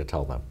something to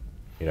tell them.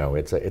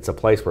 It's a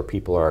place where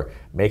people are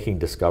making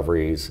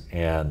discoveries,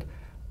 and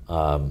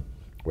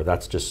where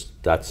that's just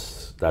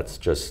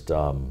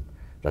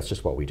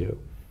what we do,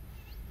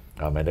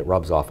 and it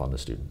rubs off on the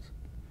students.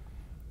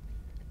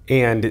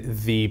 And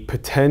the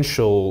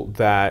potential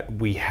that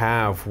we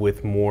have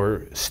with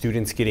more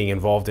students getting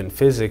involved in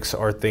physics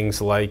are things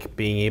like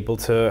being able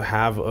to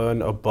have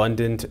an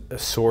abundant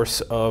source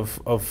of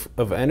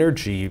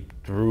energy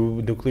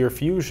through nuclear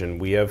fusion.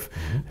 We have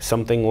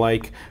something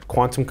like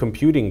quantum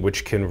computing,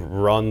 which can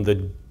run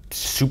the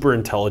super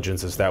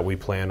intelligences that we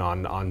plan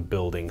on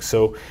building.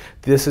 So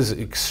this is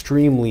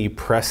extremely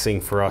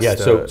pressing for us.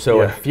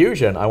 In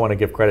fusion, I want to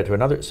give credit to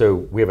another. So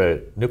we have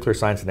a nuclear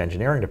science and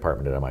engineering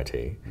department at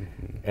MIT.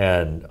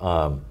 And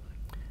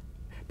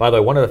by the way,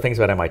 one of the things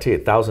about MIT,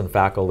 1,000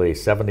 faculty,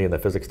 70 in the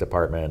physics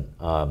department,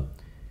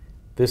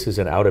 this is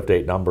an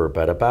out-of-date number,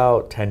 but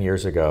about 10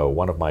 years ago,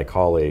 one of my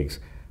colleagues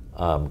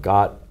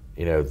got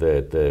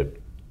the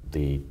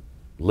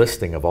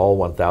listing of all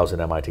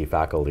 1,000 MIT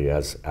faculty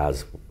as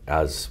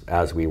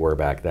we were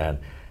back then,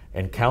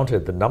 and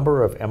counted the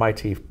number of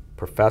MIT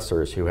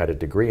professors who had a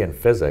degree in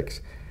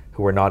physics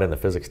who were not in the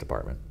physics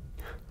department.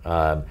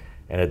 And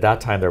at that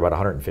time, there were about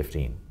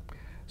 115.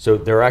 So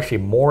there are actually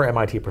more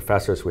MIT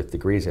professors with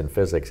degrees in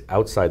physics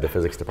outside the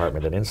physics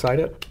department than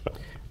inside it.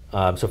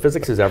 So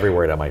physics is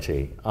everywhere at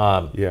MIT.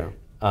 Well,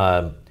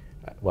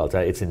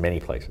 it's in many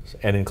places,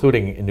 and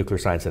including in nuclear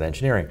science and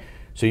engineering.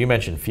 So you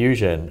mentioned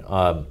fusion.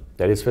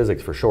 That is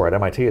physics for sure. At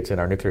MIT, it's in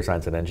our nuclear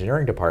science and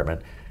engineering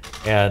department.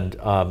 And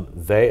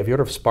have you heard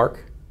of SPARC?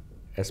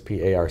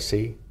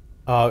 S-P-A-R-C?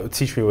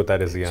 Teach me what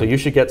that is again. So you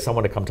should get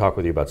someone to come talk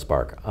with you about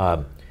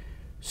SPARC.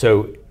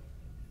 So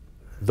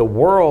the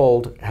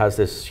world has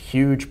this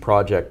huge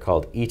project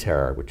called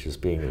ITER, which is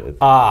being...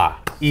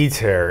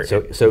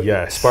 ITER. So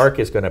yes. SPARC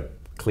is going to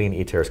clean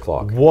ITER's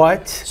clock.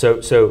 What? So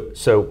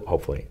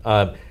hopefully.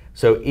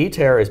 So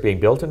ITER is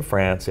being built in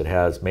France. It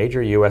has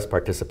major US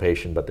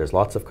participation, but there's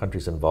lots of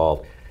countries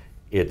involved.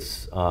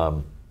 It's,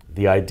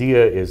 the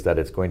idea is that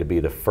it's going to be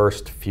the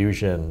first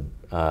fusion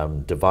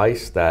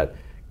device that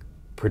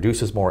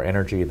produces more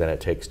energy than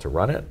it takes to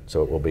run it.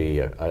 So it will be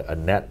a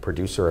net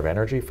producer of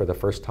energy for the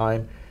first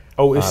time.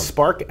 Oh, is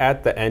SPARC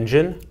at the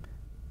engine?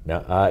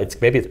 No,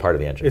 maybe it's part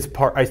of the engine. It's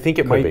part. I think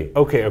it might be.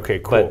 Okay,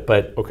 cool.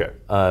 But okay.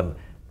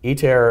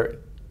 ITER,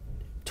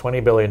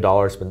 $20 billion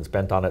been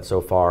spent on it so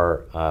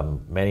far.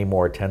 Many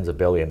more tens of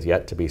billions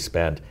yet to be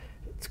spent.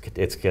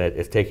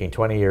 It's taking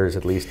 20 years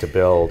at least to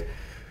build.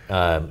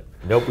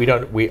 Nope, we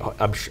don't.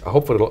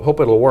 Hope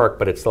it'll work,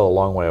 but it's still a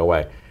long way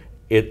away.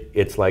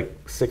 It's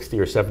like 60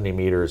 or 70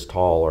 meters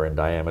tall or in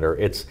diameter.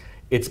 It's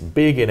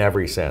big in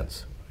every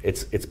sense.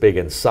 It's big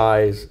in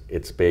size,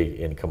 it's big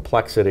in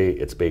complexity,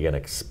 it's big in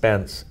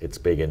expense, it's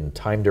big in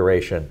time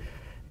duration.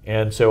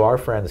 And so our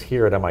friends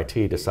here at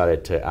MIT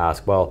decided to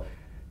ask, well,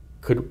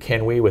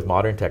 can we, with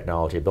modern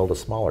technology, build a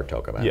smaller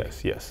tokamak?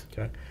 Yes.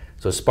 Okay.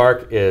 So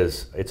spark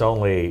it's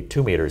only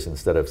 2 meters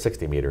instead of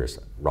 60 meters,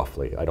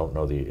 roughly. I don't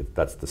know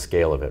that's the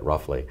scale of it,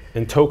 roughly.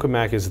 And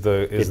tokamak is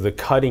the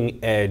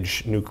cutting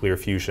edge nuclear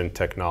fusion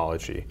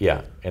technology.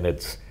 Yeah, and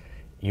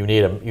you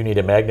need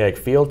a magnetic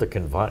field to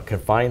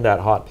confine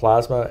that hot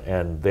plasma,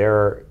 and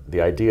the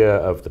idea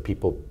of the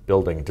people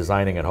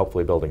designing and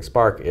hopefully building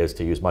spark is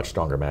to use much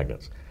stronger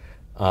magnets.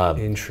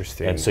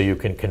 Interesting. And so you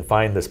can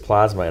confine this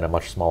plasma in a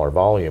much smaller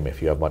volume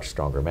if you have much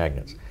stronger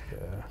magnets.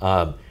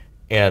 Yeah.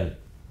 And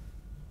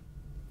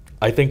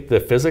I think the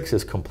physics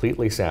is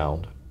completely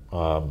sound.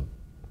 The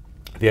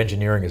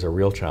engineering is a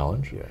real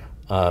challenge.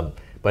 Yeah.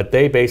 But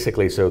they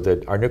basically,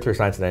 our nuclear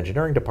science and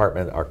engineering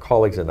department, our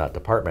colleagues in that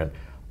department,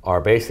 are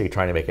basically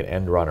trying to make an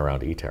end run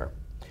around ITER.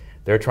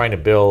 They're trying to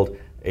build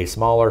a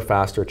smaller,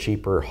 faster,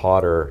 cheaper,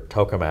 hotter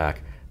tokamak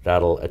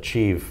that'll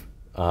achieve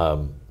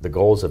the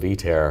goals of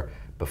ITER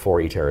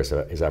before ITER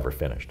is ever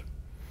finished.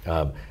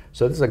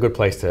 So this is a good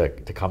place to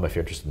come if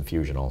you're interested in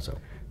fusion also.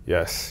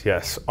 Yes,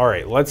 yes. All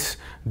right, let's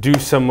do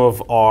some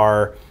of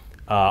our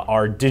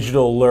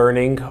digital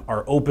learning,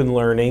 our open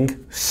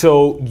learning.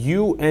 So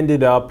you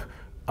ended up,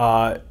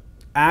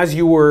 as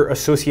you were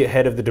associate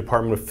head of the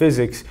Department of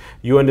Physics,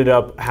 you ended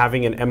up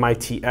having an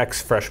MIT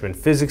X freshman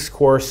physics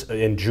course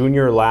in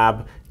junior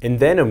lab, and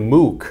then a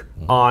MOOC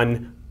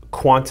on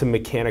quantum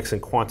mechanics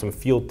and quantum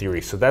field theory.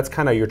 So that's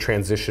kind of your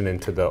transition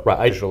into the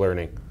digital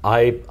learning.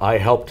 I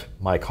helped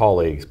my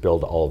colleagues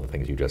build all of the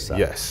things you just said.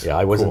 Yes. Yeah,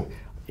 I wasn't. Cool.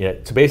 Yeah,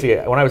 so basically,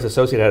 when I was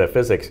associate head of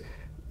physics,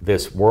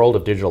 this world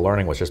of digital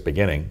learning was just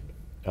beginning.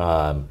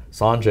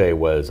 Sanjay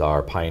was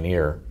our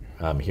pioneer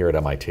here at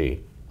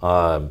MIT.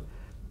 I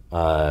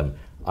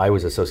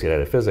was associate head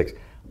of physics.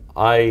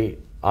 I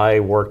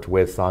worked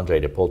with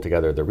Sanjay to pull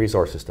together the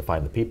resources to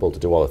find the people to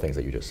do all the things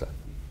that you just said.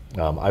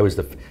 I was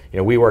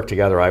we worked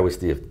together. I was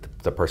the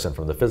person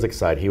from the physics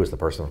side. He was the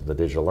person from the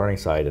digital learning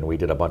side, and we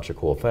did a bunch of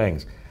cool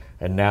things.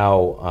 And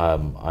now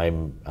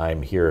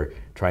I'm here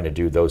trying to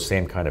do those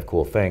same kind of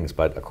cool things,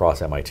 but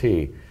across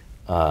MIT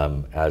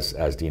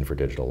as Dean for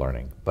Digital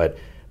Learning. But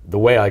the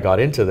way I got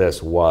into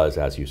this was,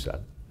 as you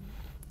said.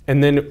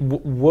 And then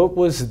what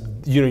was,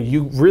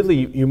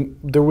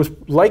 there was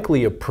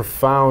likely a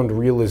profound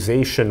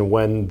realization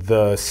when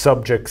the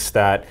subjects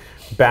that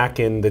back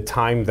in the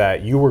time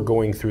that you were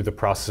going through the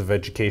process of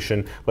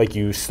education, like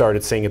you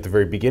started saying at the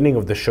very beginning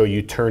of the show,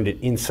 you turned it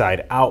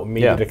inside out,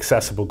 made it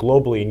accessible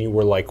globally, and you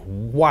were like,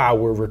 wow,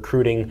 we're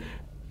recruiting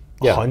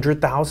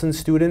 100,000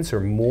 students or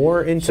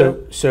more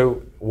into...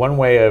 So one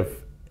way of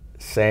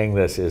saying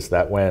this is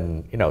that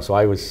when, so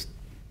I was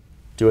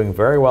doing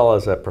very well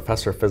as a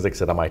professor of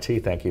physics at MIT,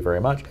 thank you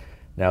very much.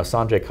 Now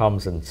Sanjay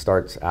comes and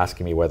starts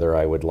asking me whether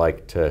I would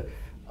like to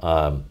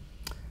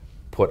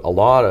put a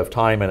lot of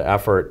time and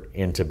effort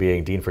into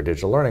being Dean for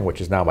Digital Learning, which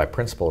is now my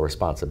principal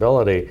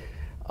responsibility.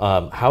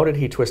 How did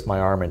he twist my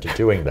arm into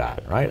doing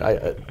that,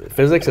 right?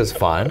 Physics is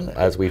fun,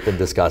 as we've been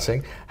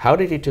discussing. How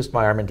did he twist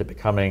my arm into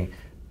becoming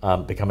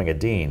a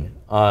dean?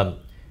 I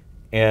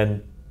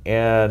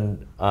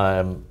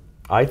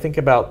think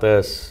about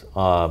this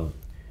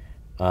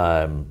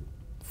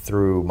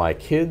through my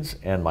kids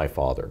and my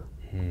father.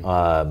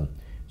 So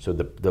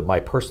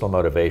my personal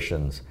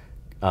motivations,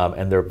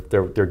 and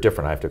they're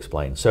different, I have to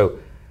explain. So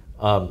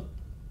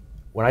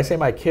when I say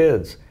my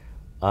kids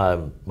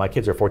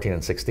are 14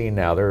 and 16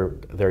 now.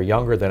 They're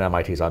younger than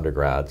MIT's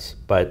undergrads,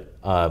 but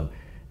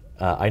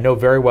I know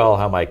very well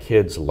how my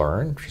kids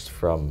learn just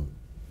from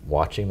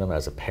watching them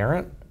as a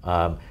parent.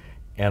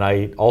 And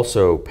I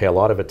also pay a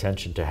lot of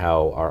attention to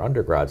how our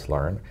undergrads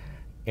learn.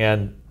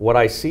 And what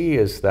I see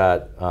is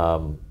that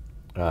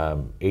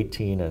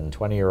 18 and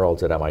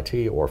 20-year-olds at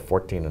MIT, or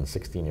 14 and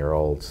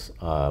 16-year-olds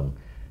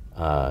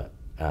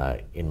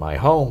in my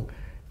home,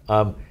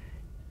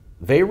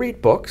 they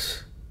read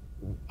books.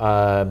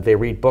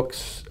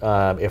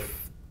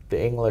 If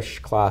the English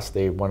class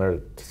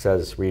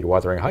says read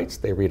Wuthering Heights,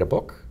 they read a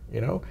book.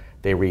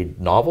 They read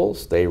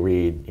novels. They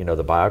read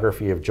the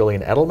biography of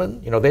Julian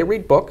Edelman. They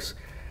read books.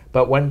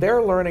 But when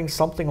they're learning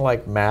something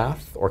like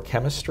math or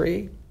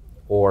chemistry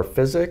or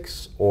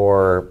physics,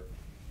 or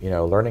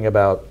learning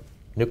about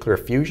nuclear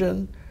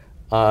fusion,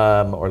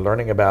 or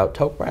learning about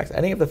tokens,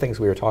 any of the things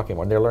we were talking about,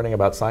 when they're learning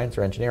about science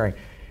or engineering,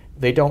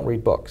 they don't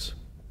read books.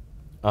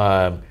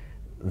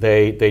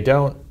 They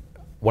don't.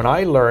 When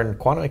I learned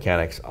quantum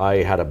mechanics,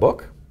 I had a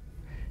book,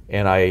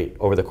 and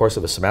over the course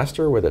of a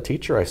semester with a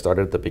teacher, I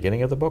started at the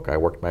beginning of the book. I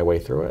worked my way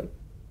through it.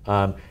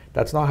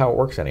 That's not how it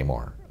works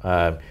anymore,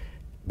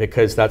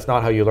 because that's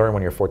not how you learn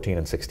when you're 14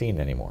 and 16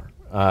 anymore.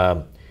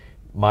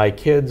 My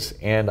kids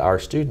and our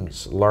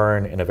students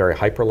learn in a very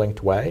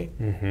hyperlinked way,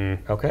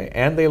 okay?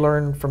 And they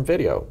learn from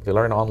video. They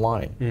learn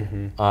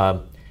online.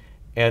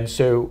 And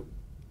so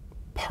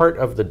part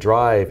of the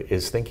drive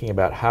is thinking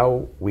about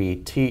how we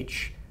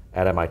teach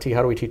at MIT.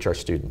 How do we teach our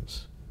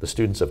students? The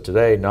students of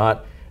today,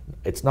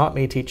 it's not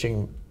me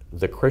teaching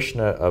the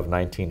Krishna of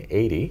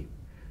 1980,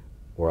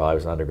 where I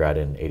was an undergrad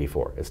in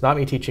 84. It's not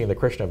me teaching the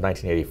Krishna of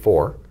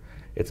 1984.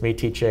 It's me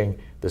teaching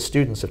the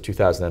students of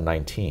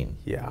 2019,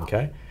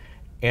 okay?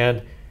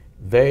 And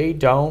they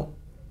don't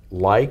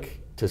like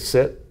to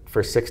sit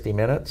for 60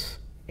 minutes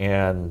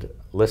and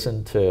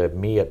listen to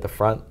me at the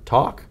front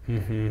talk.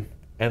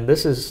 And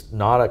this is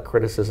not a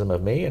criticism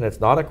of me, and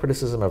it's not a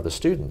criticism of the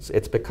students.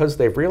 It's because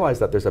they've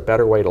realized that there's a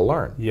better way to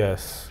learn.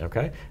 Yes.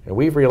 Okay? And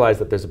we've realized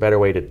that there's a better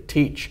way to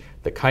teach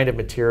the kind of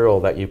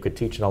material that you could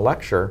teach in a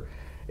lecture.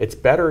 It's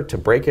better to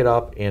break it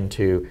up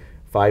into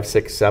 5,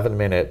 6,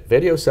 7-minute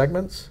video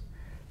segments,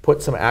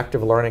 put some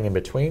active learning in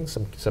between,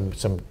 some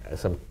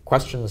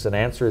questions and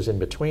answers in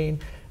between,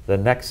 the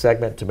next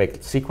segment to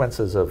make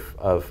sequences of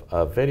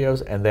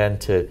videos, and then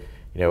to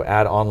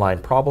add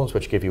online problems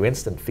which give you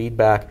instant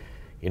feedback.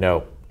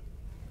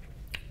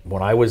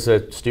 When I was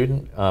a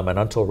student, and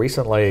until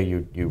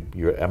recently,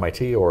 you're at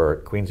MIT or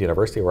Queen's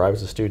University, where I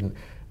was a student,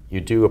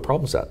 you do a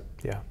problem set.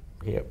 Yeah.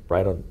 You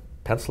write a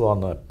pencil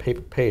on the paper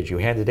page, you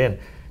hand it in.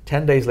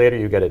 10 days later,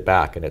 you get it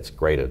back, and it's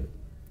graded.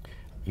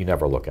 You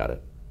never look at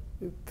it.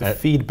 The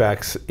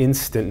feedback's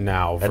instant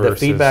now. And the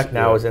feedback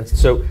now is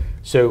instant.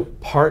 So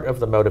part of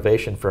the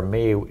motivation for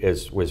me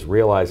was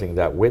realizing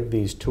that with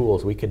these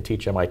tools, we can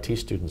teach MIT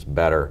students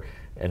better.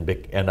 And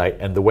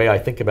the way I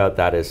think about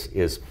that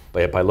is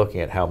by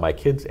looking at how my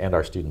kids and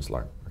our students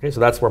learn. Okay, so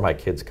that's where my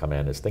kids come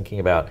in, is thinking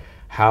about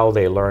how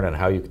they learn and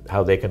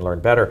how they can learn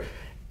better.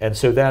 And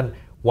so then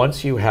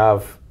once you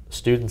have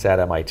students at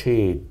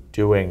MIT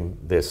doing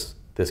this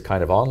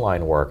kind of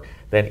online work,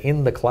 then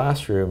in the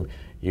classroom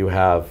you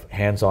have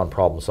hands-on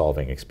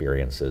problem-solving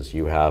experiences,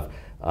 you have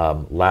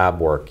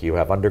lab work, you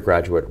have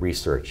undergraduate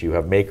research, you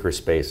have maker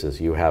spaces,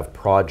 you have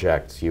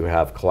projects, you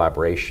have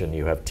collaboration,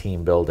 you have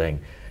team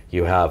building.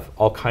 You have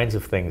all kinds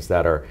of things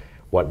that are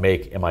what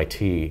make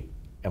MIT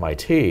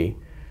MIT,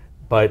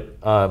 but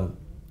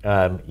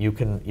you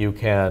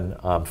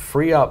can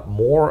free up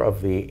more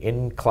of the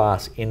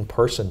in-class,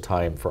 in-person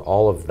time for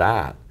all of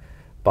that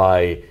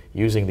by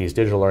using these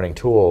digital learning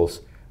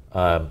tools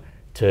to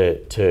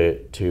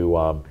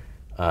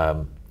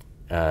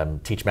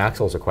teach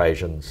Maxwell's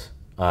equations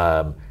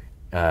online.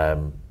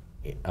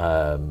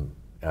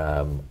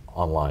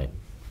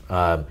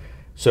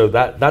 So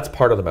that's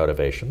part of the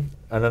motivation.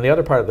 And then the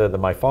other part of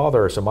my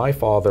father,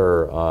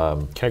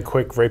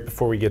 quick, right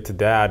before we get to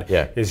Dad,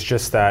 yeah, is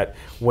just that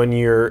when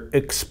you're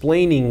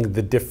explaining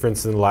the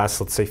difference in the last,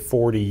 let's say,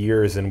 40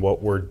 years in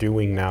what we're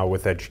doing now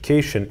with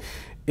education,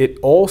 it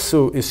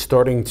also is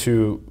starting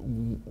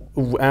to,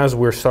 as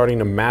we're starting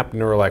to map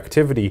neural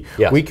activity,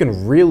 yes, we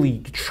can really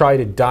try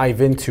to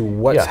dive into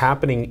what's yes,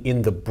 happening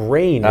in the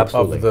brain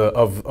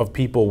of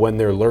people when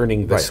they're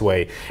learning this right,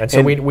 way. And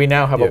so we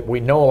now have we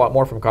know a lot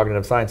more from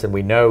cognitive science, and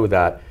we know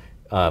that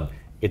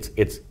it's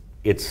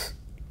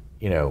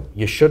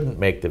you shouldn't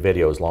make the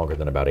videos longer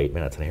than about 8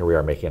 minutes, and here we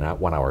are making a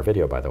 1-hour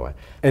video, by the way.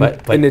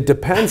 And it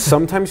depends.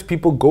 Sometimes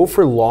people go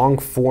for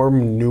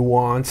long-form,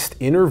 nuanced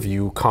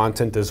interview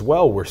content as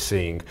well, we're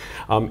seeing.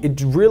 It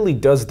really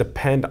does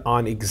depend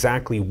on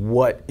exactly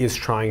what is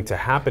trying to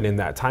happen in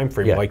that time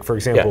frame. Yeah. Like, for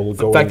example,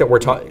 the fact that we're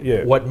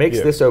talking, what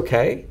makes this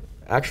okay,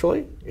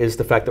 actually, is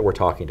the fact that we're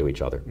talking to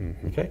each other.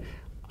 Mm-hmm. Okay,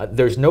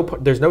 there's no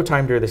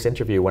time during this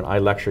interview when I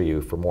lecture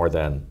you for more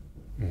than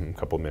a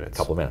couple minutes.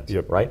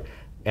 Yep. Right?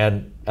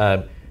 And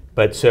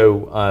but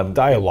so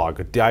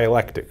dialogue,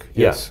 dialectic.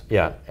 Yes.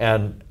 Yeah.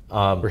 And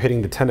we're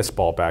hitting the tennis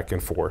ball back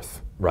and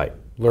forth. Right.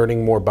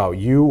 Learning more about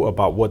you,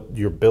 about what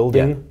you're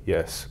building. Yeah.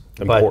 Yes.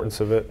 The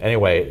importance of it.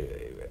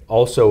 Anyway,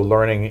 also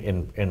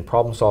learning in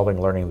problem solving,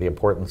 learning the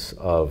importance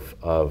of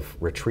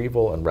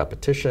retrieval and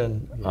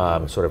repetition,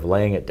 sort of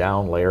laying it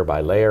down layer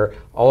by layer.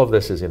 All of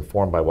this is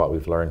informed by what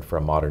we've learned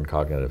from modern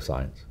cognitive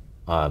science.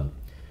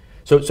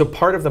 So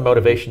part of the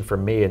motivation for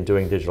me in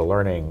doing digital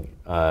learning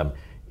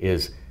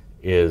is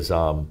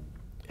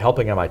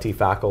helping MIT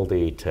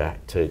faculty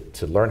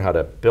to learn how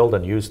to build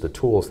and use the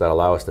tools that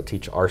allow us to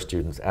teach our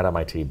students at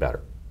MIT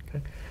better.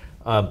 Okay?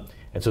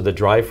 And so the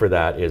drive for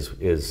that is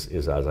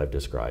as I've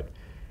described.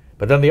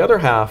 But then the other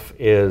half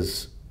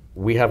is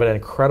we have an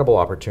incredible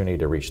opportunity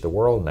to reach the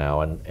world now,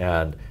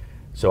 and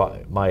so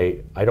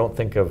I don't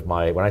think of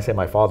when I say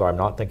my father, I'm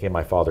not thinking of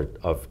my father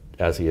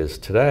as he is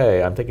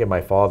today. I'm thinking of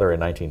my father in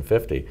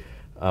 1950.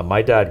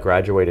 My dad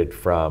graduated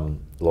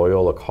from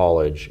Loyola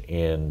College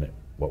in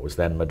what was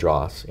then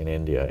Madras in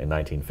India in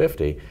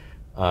 1950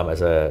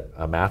 as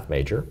a math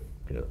major,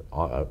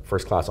 a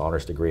first-class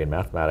honors degree in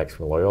mathematics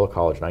from Loyola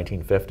College,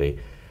 1950.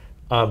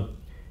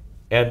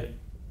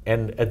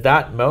 And at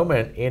that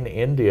moment in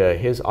India,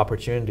 his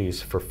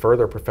opportunities for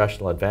further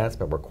professional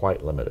advancement were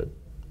quite limited.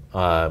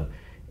 And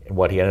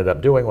what he ended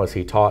up doing was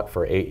he taught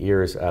for 8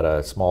 years at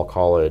a small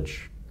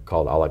college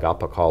called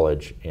Alagappa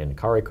College in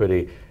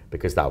Karaikudi,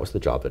 because that was the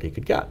job that he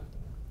could get.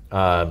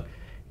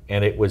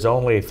 And it was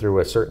only through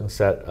a certain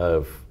set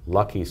of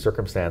lucky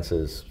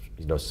circumstances,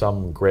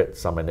 some grit,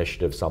 some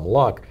initiative, some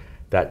luck,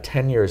 that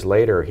 10 years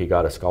later he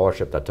got a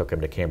scholarship that took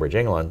him to Cambridge,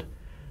 England,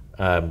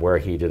 where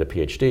he did a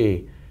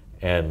PhD.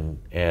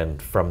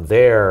 And from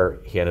there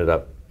he ended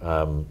up,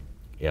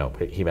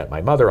 he met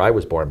my mother. I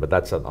was born, but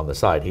that's on the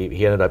side.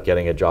 He ended up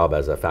getting a job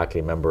as a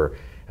faculty member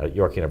at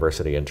York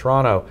University in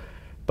Toronto.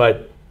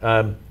 But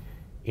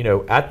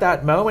at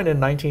that moment in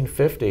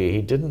 1950,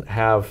 he didn't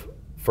have,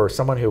 for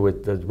someone who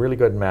was really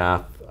good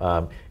math,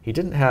 he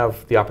didn't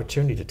have the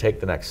opportunity to take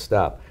the next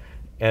step.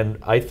 And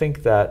I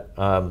think that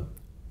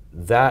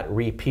that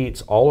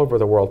repeats all over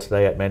the world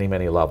today at many,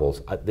 many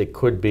levels. It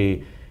could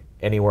be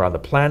anywhere on the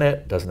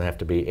planet, doesn't have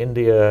to be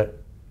India,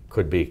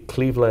 could be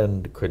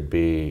Cleveland, could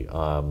be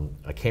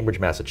Cambridge,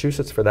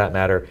 Massachusetts for that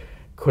matter,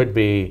 could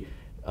be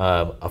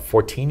a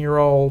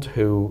 14-year-old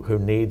who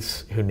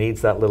needs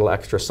that little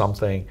extra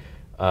something,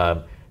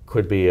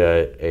 could be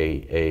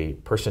a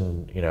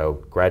person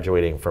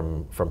graduating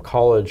from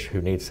college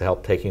who needs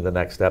help taking the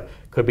next step,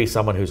 could be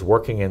someone who's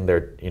working in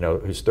their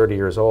who's 30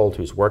 years old,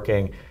 who's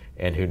working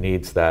and who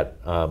needs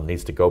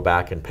to go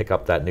back and pick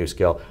up that new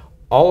skill.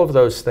 All of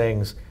those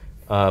things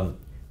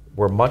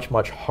were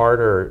much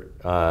harder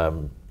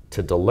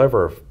to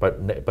deliver,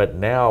 but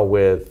now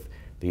with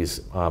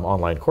these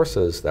online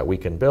courses that we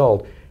can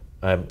build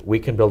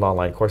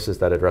online courses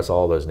that address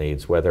all those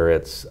needs, whether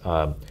it's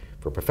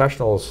for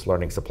professionals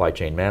learning supply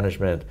chain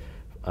management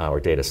or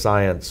data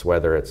science,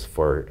 whether it's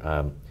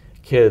for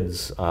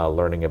kids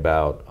learning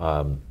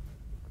about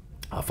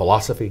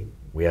philosophy.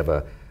 We have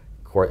an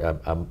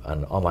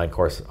online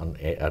course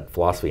at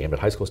philosophy aimed at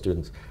high school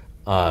students.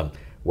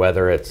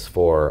 Whether it's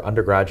for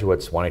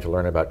undergraduates wanting to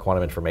learn about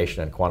quantum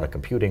information and quantum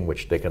computing,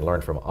 which they can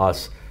learn from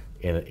us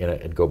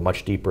and go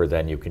much deeper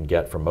than you can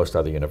get from most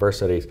other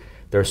universities.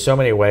 There are so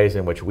many ways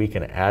in which we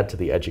can add to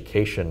the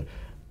education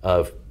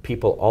of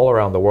people all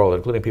around the world,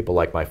 including people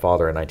like my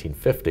father in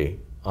 1950.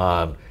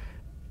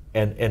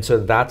 And so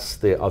that's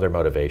the other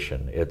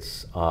motivation.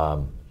 It's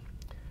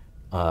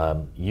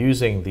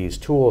using these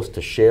tools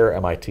to share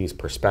MIT's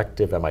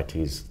perspective,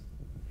 MIT's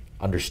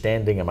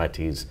understanding,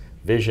 MIT's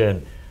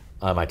vision,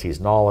 MIT's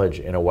knowledge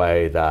in a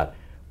way that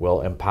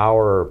will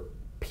empower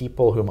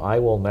people whom I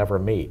will never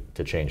meet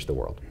to change the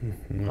world.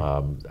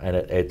 Mm-hmm. And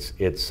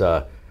it's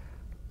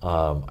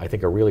I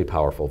think a really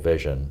powerful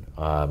vision,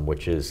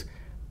 which is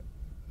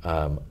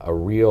a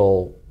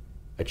real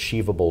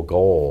achievable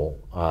goal.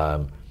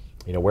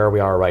 Where we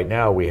are right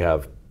now, we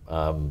have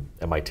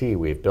MIT,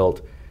 we've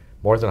built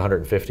more than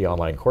 150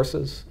 online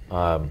courses,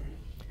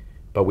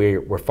 but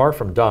we're far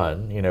from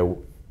done.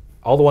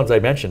 All the ones I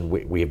mentioned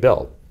we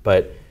built,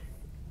 but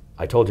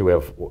I told you we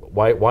have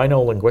why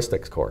no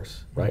linguistics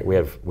course, right?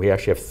 We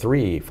actually have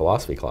 3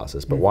 philosophy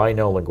classes, but why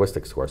no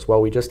linguistics course? Well,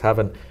 we just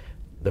haven't.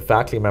 The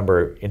faculty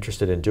member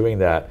interested in doing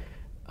that,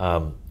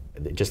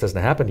 it just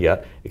hasn't happened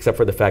yet, except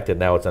for the fact that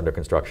now it's under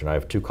construction. I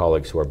have 2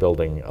 colleagues who are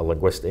building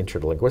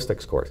intro to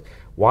linguistics course.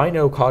 Why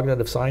no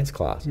cognitive science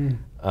class?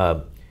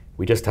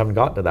 We just haven't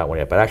gotten to that one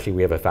yet, but actually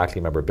we have a faculty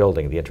member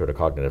building the intro to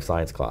cognitive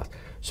science class.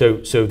 So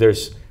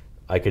there's,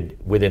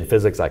 within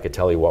physics, I could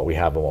tell you what we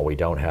have and what we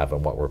don't have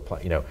and what we're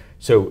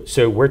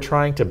So we're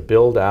trying to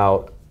build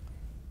out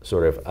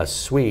sort of a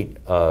suite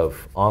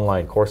of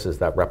online courses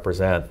that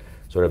represent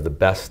sort of the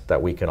best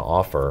that we can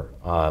offer.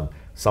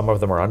 Some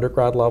of them are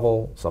undergrad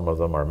level, some of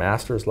them are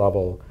master's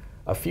level,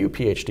 a few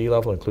PhD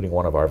level, including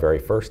one of our very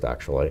first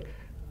actually.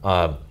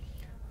 I'm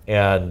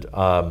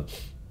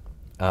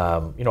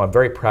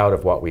very proud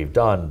of what we've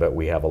done, but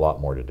we have a lot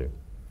more to do.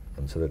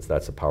 And so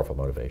that's a powerful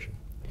motivation.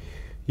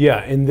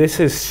 Yeah, and this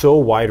is so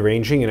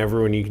wide-ranging, and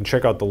everyone, you can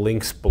check out the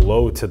links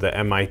below to the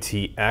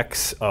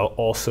MITx,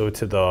 also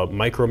to the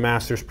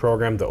MicroMasters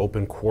program, the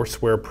Open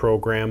Courseware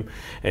program.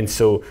 And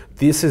so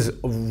this is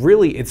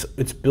really, it's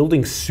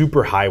building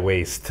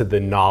superhighways to the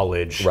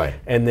knowledge, right,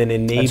 and then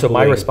enabling. And so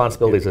my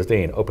responsibilities as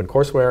dean, Open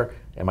Courseware,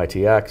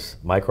 MITx,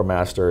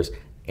 MicroMasters,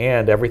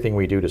 and everything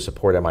we do to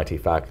support MIT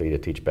faculty to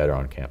teach better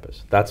on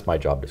campus. That's my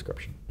job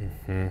description.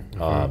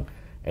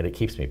 And it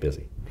keeps me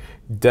busy.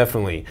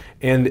 Definitely.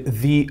 And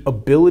the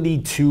ability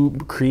to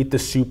create the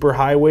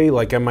superhighway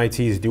like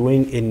MIT is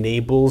doing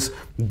enables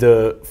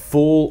the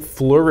full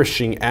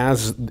flourishing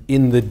as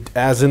in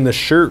the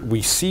shirt.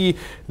 We see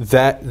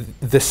that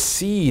the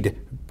seed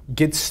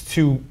gets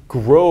to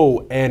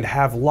grow and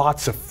have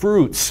lots of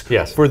fruits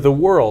for the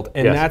world.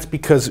 And that's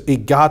because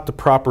it got the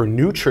proper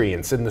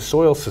nutrients in the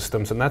soil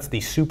systems, and that's the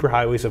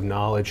superhighways of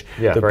knowledge,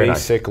 the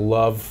basic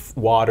love,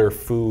 water,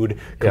 food,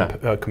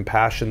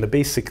 compassion, the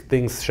basic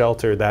things,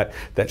 shelter that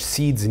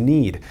seeds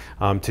need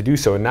to do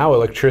so. And now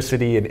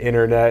electricity and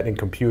internet and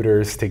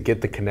computers to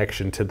get the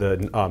connection to the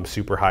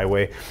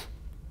superhighway.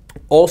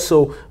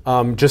 Also,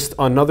 just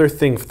another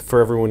thing for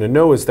everyone to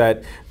know is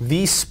that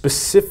these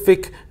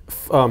specific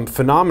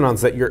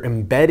phenomenons that you're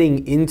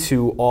embedding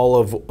into all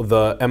of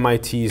the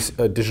MIT's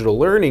digital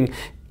learning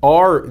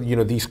are,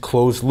 these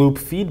closed loop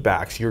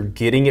feedbacks. You're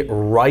getting it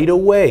right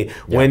away.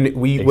 When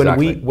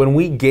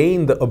we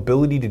gain the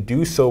ability to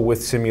do so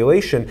with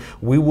simulation,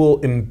 we will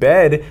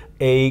embed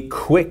a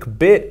quick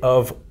bit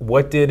of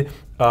what did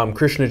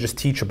Krishna just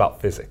teach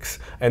about physics,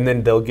 and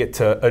then they'll get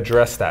to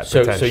address that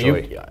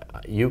potentially. So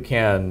you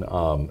can,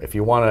 if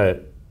you want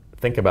to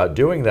think about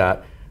doing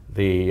that,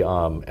 the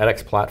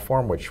edX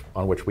platform,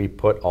 on which we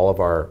put all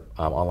of our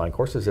online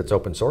courses, it's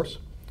open source.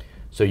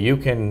 So you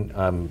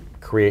can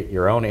create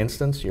your own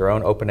instance, your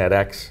own Open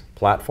edX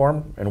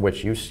platform, in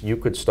which you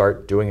could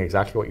start doing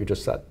exactly what you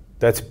just said.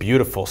 That's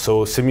beautiful.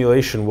 So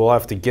simulation, we'll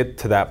have to get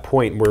to that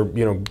point where,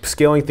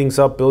 scaling things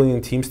up, building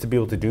teams to be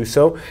able to do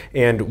so.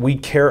 And we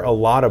care a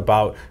lot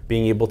about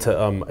being able to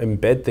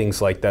embed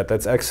things like that.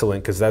 That's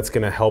excellent, because that's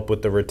going to help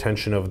with the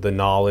retention of the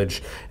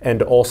knowledge,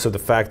 and also the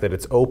fact that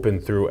it's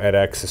open through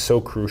edX is so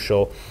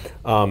crucial.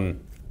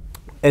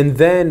 And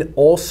then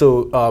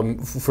also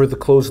for the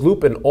closed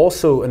loop, and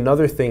also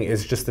another thing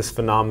is just this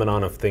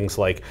phenomenon of things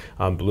like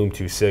Bloom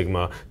 2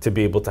 Sigma, to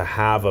be able to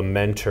have a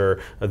mentor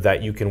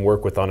that you can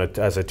work with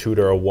as a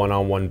tutor, a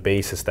one-on-one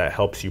basis that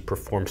helps you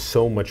perform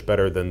so much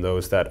better than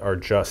those that are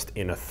just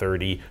in a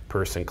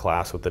 30-person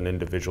class with an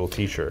individual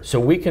teacher. So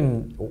we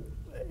can,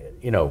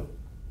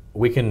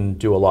 we can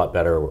do a lot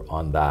better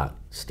on that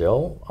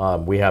still.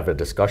 We have a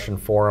discussion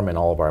forum in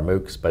all of our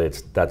MOOCs,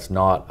 but that's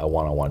not a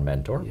one-on-one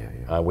mentor.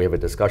 We have a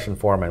discussion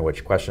forum in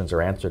which questions are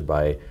answered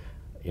by,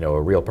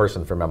 a real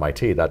person from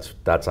MIT.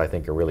 That's I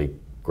think a really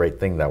great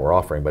thing that we're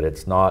offering, but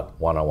it's not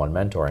one-on-one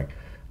mentoring.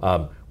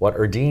 What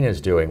Erdene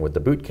is doing with the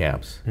boot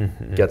camps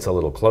gets a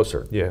little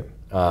closer.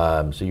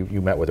 So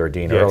you met with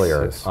Erdene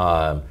earlier. Yes.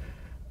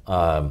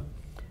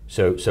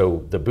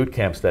 So the boot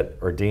camps that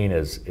Erdene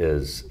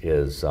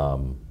is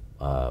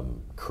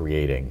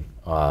creating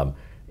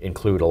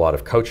include a lot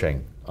of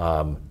coaching,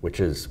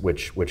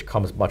 which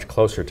comes much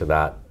closer to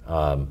that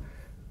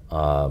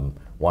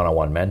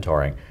one-on-one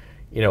mentoring,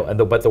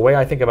 but the way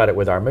I think about it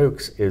with our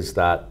MOOCs is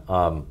that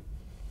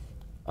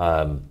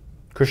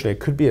Krishna, it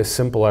could be as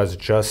simple as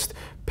just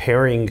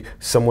pairing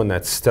someone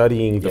that's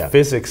studying the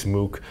physics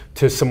MOOC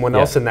to someone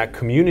else in that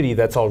community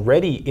that's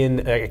already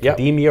in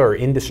academia or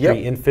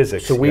industry in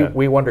physics. So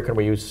we wonder, can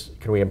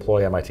we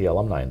employ MIT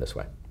alumni in this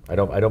way? I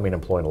don't mean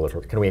employ in a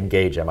literal. Can we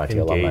engage MIT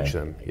alumni? Engage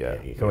them,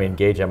 Can we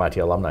engage MIT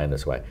alumni in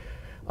this way?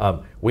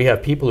 We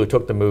have people who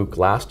took the MOOC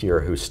last year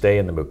who stay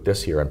in the MOOC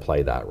this year and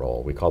play that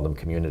role. We call them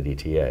community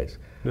TAs.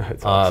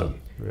 That's awesome.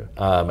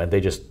 And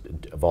they just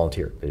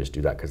volunteer. They just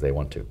do that because they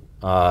want to.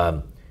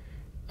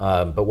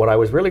 But what I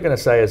was really going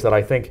to say is that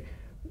I think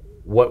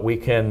what we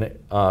can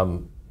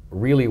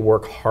really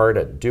work hard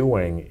at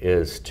doing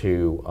is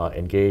to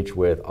engage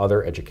with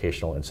other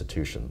educational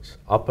institutions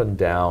up and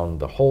down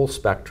the whole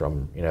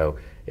spectrum.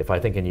 If I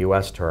think in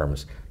US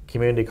terms,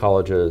 community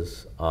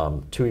colleges,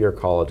 2-year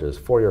colleges,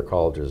 4-year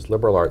colleges,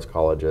 liberal arts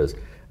colleges,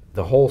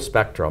 the whole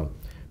spectrum,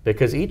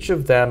 because each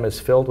of them is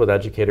filled with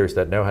educators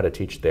that know how to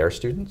teach their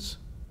students.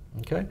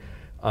 Okay,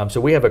 so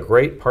we have a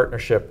great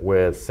partnership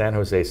with San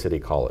Jose City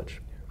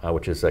College,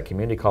 which is a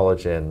community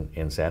college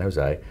in San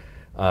Jose,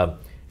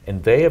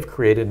 and they have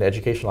created an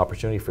educational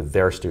opportunity for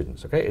their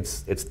students. Okay,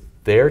 it's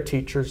their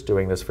teachers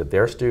doing this for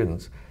their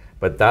students,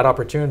 but that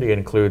opportunity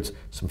includes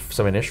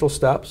some initial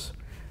steps.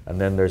 And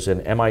then there's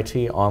an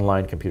MIT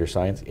online computer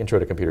science, intro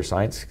to computer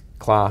science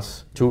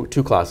class, two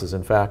classes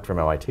in fact from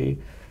MIT.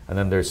 And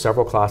then there's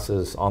several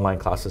classes, online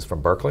classes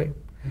from Berkeley.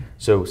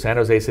 So San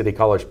Jose City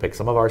College picked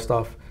some of our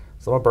stuff,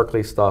 some of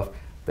Berkeley's stuff.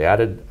 They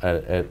added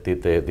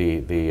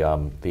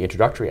the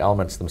introductory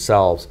elements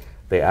themselves.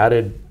 They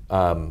added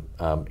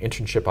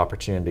internship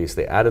opportunities.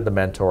 They added the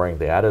mentoring.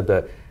 They added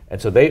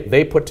and so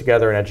they put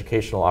together an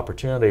educational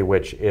opportunity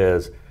which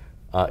is,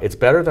 it's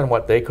better than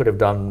what they could have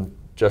done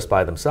just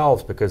by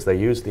themselves because they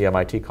use the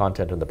MIT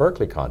content and the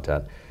Berkeley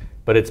content,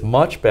 but it's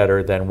much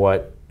better than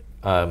what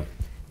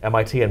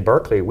MIT and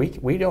Berkeley,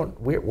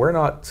 we're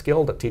not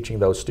skilled at teaching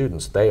those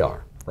students, they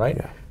are, right?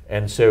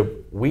 And so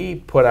we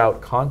put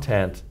out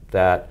content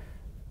that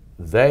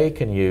they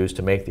can use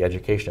to make the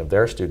education of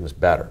their students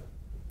better.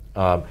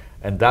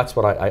 And that's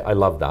what I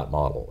love that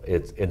model.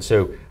 And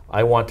so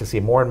I want to see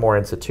more and more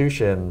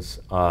institutions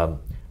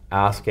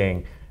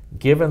asking,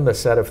 given the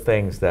set of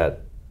things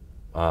that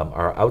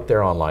are out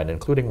there online,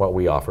 including what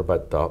we offer,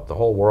 but the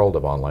whole world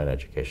of online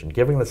education,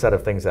 given the set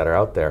of things that are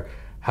out there,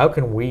 how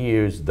can we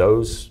use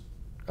those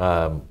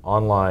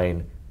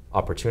online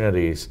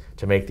opportunities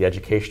to make the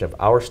education of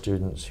our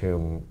students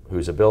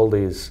whose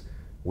abilities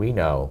we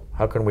know,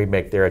 how can we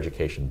make their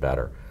education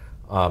better?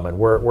 And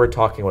we're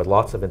talking with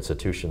lots of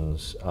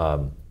institutions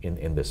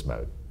in this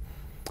mode.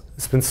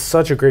 It's been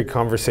such a great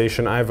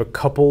conversation. I have a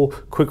couple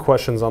quick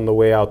questions on the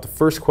way out. The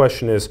first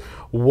question is,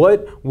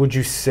 what would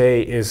you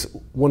say is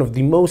one of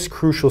the most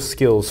crucial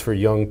skills for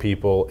young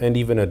people and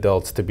even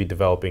adults to be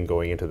developing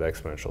going into the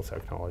exponential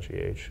technology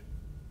age?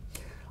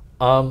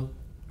 So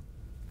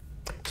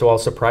I'll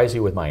surprise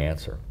you with my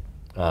answer,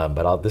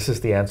 but this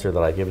is the answer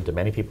that I give to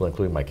many people,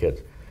 including my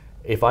kids.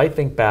 If I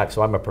think back,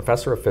 so I'm a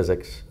professor of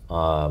physics.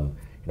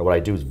 What I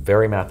do is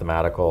very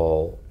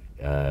mathematical.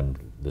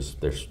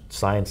 There's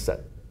science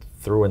that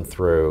through and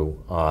through.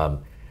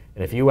 And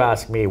if you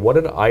ask me, what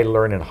did I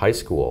learn in high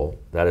school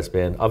that has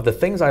been, of the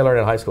things I learned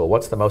in high school,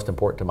 what's the most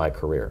important to my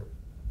career?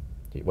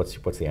 What's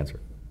the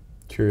answer?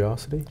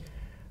 Curiosity?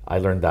 I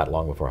learned that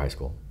long before high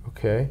school.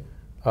 Okay.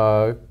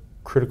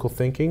 Critical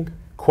thinking?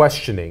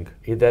 Questioning?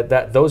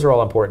 Those are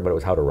all important, but it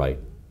was how to write.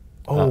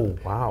 Oh,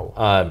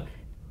 wow.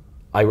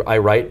 I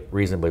write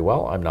reasonably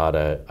well.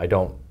 I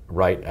don't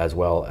write as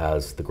well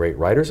as the great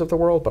writers of the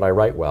world, but I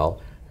write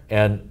well.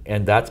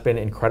 and that's been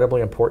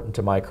incredibly important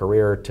to my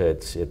career.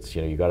 It's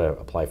you got to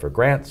apply for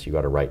grants, you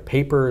got to write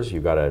papers, you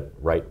got to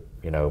write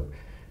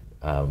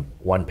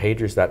one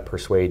pagers that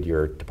persuade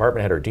your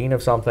department head or dean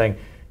of something.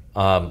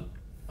 And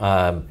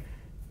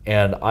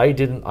I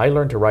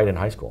learned to write in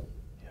high school.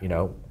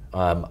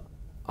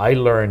 I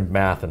learned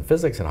math and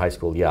physics in high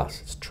school.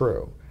 Yes, it's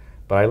true,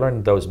 but I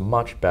learned those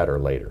much better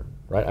later.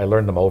 Right? I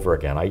learned them over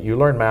again. You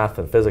learn math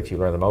and physics, you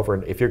learn them over.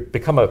 And if you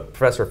become a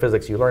professor of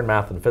physics, you learn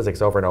math and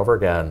physics over and over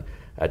again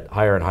at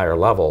higher and higher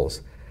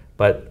levels.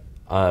 But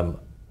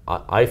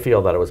I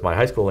feel that it was my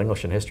high school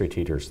English and history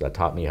teachers that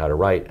taught me how to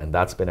write, and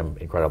that's been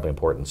incredibly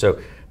important. So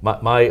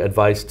my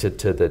advice to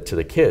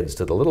the kids,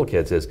 to the little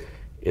kids, is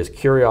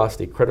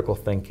curiosity, critical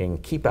thinking,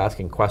 keep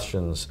asking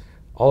questions,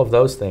 all of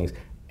those things,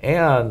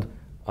 and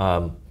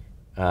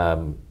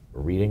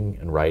reading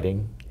and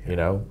writing.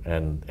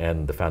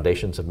 And the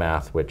foundations of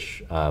math,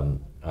 which, so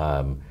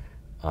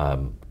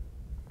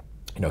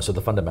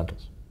the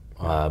fundamentals.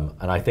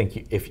 And I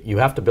think if you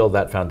have to build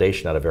that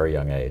foundation at a very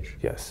young age.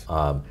 Yes.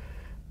 And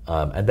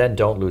then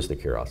don't lose the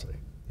curiosity.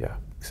 Yeah,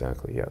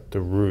 exactly. Yeah,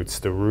 the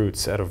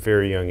roots at a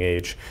very young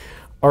age.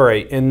 All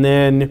right, and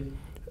then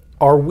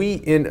are we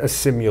in a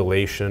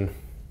simulation?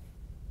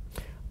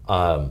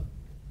 I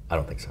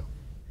don't think so.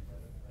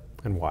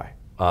 And why?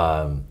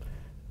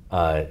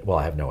 Well,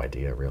 I have no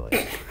idea,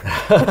 really.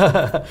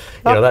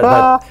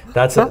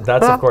 That's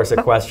of course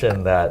a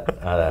question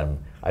that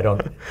I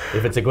don't.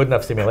 If it's a good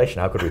enough simulation,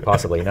 how could we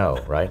possibly know,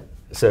 right?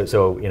 So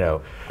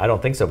I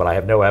don't think so. But I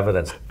have no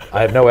evidence.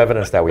 I have no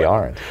evidence that we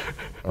aren't,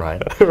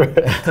 right? I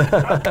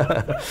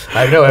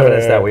have no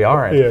evidence that we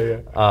aren't.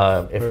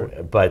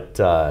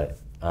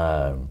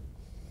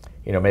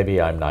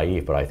 Maybe I'm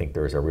naive, but I think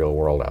there's a real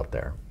world out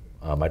there.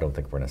 I don't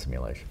think we're in a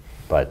simulation.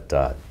 But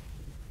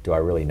do I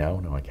really know?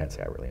 No, I can't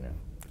say I really know.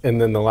 And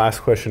then the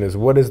last question is,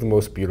 what is the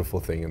most beautiful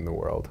thing in the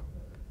world?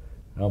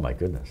 Oh my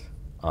goodness.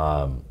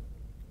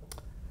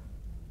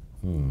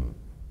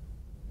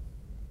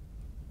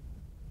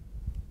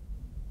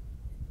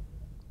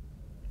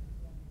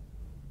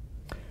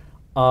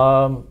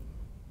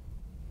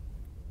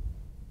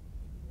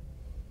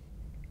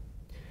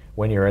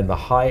 When you're in the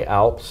high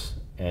Alps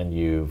and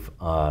you've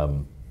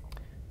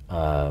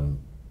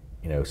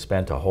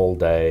spent a whole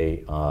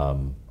day,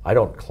 I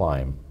don't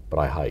climb, but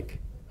I hike.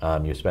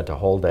 You spent a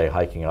whole day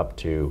hiking up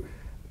to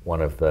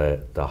one of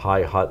the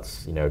high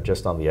huts,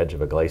 just on the edge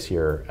of a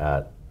glacier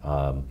at,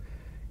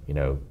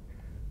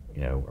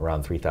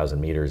 around 3,000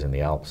 meters in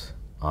the Alps,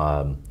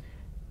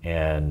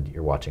 and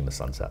you're watching the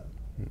sunset.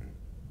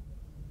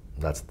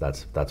 That's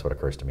what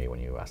occurs to me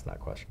when you ask that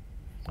question.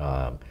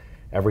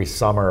 Every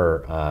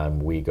summer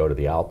we go to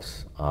the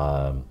Alps.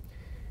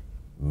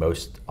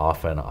 Most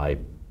often I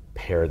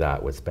pair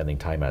that with spending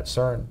time at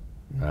CERN.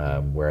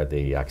 Where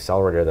the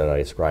accelerator that I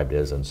described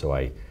is, and so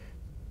I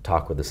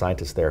talk with the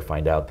scientists there,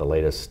 find out the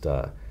latest,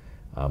 the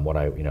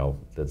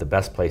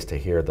best place to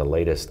hear the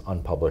latest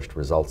unpublished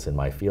results in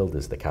my field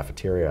is the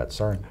cafeteria at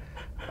CERN.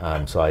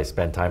 So I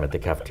spend time at the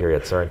cafeteria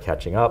at CERN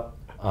catching up,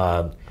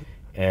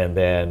 and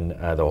then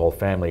the whole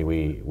family,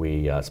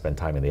 we spend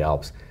time in the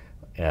Alps.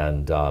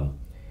 And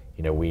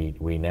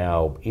we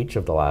now, each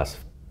of the last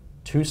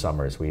 2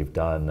 summers, we've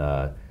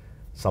done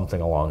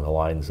something along the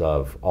lines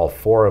of all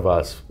 4 of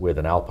us with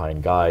an alpine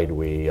guide.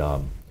 We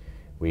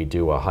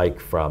do a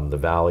hike from the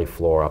valley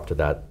floor up to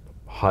that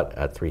hut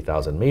at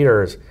 3,000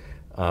 meters.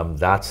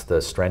 That's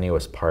the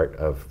strenuous part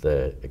of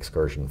the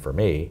excursion for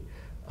me.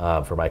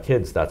 For my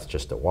kids, that's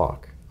just a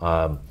walk.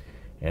 And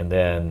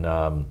then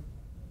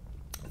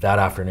that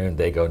afternoon,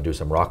 they go and do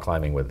some rock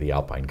climbing with the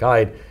alpine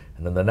guide.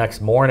 And then the next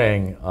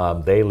morning,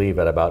 they leave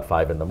at about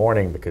 5 in the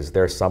morning because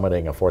they're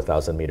summiting a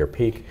 4,000 meter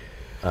peak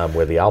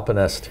with the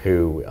alpinist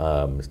who,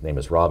 his name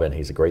is Robin,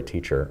 he's a great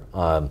teacher.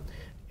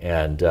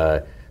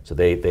 So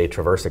they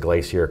traverse a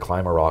glacier,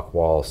 climb a rock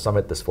wall,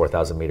 summit this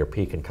 4,000 meter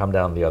peak, and come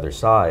down the other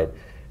side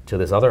to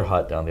this other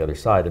hut down the other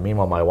side. And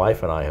meanwhile, my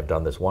wife and I have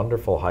done this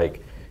wonderful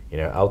hike,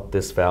 out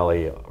this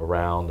valley,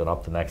 around and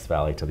up the next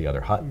valley to the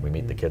other hut. We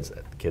meet the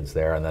kids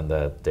there, and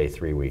then day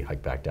 3 we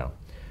hike back down.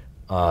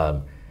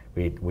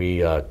 We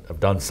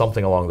have done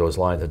something along those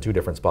lines in 2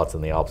 different spots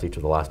in the Alps each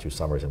of the last 2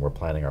 summers, and we're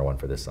planning our one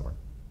for this summer.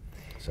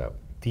 So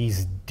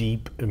these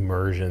deep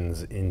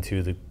immersions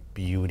into the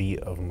beauty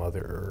of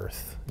Mother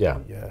Earth. Yeah.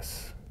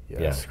 Yes,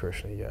 Yeah.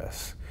 Krishna,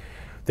 yes.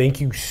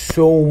 Thank you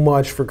so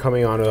much for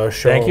coming on our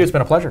show. Thank you, it's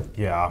been a pleasure.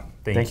 Yeah,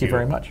 thank you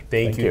very much.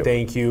 Thank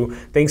you.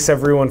 Thanks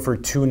everyone for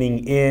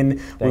tuning in.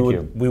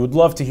 We would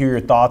love to hear your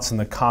thoughts in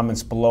the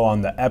comments below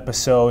on the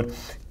episode.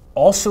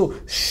 Also,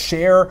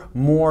 share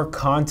more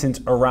content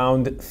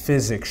around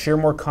physics. Share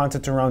more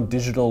content around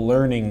digital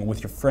learning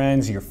with your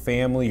friends, your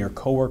family, your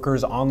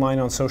coworkers, online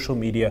on social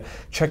media.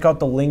 Check out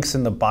the links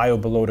in the bio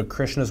below to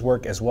Krishna's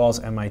work as well as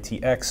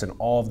MITx and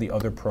all of the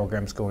other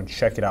programs. Go and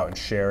check it out and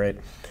share it.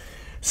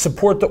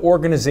 Support the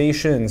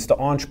organizations, the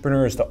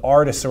entrepreneurs, the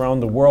artists around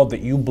the world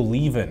that you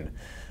believe in.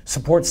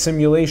 Support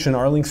simulation.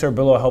 Our links are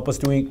below. Help us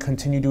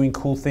continue doing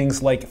cool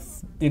things like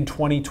in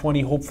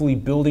 2020, hopefully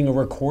building a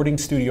recording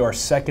studio, our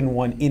second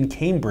one in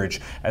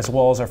Cambridge, as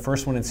well as our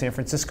first one in San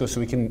Francisco, so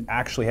we can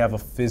actually have a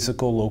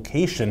physical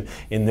location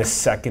in this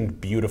second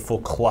beautiful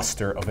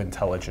cluster of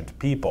intelligent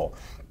people.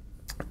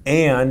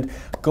 And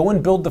go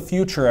and build the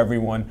future,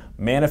 everyone.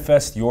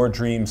 Manifest your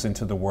dreams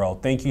into the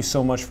world. Thank you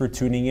so much for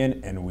tuning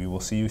in, and we will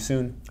see you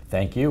soon.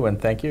 Thank you,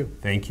 and thank you.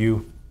 Thank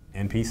you,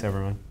 and peace,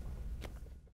 everyone.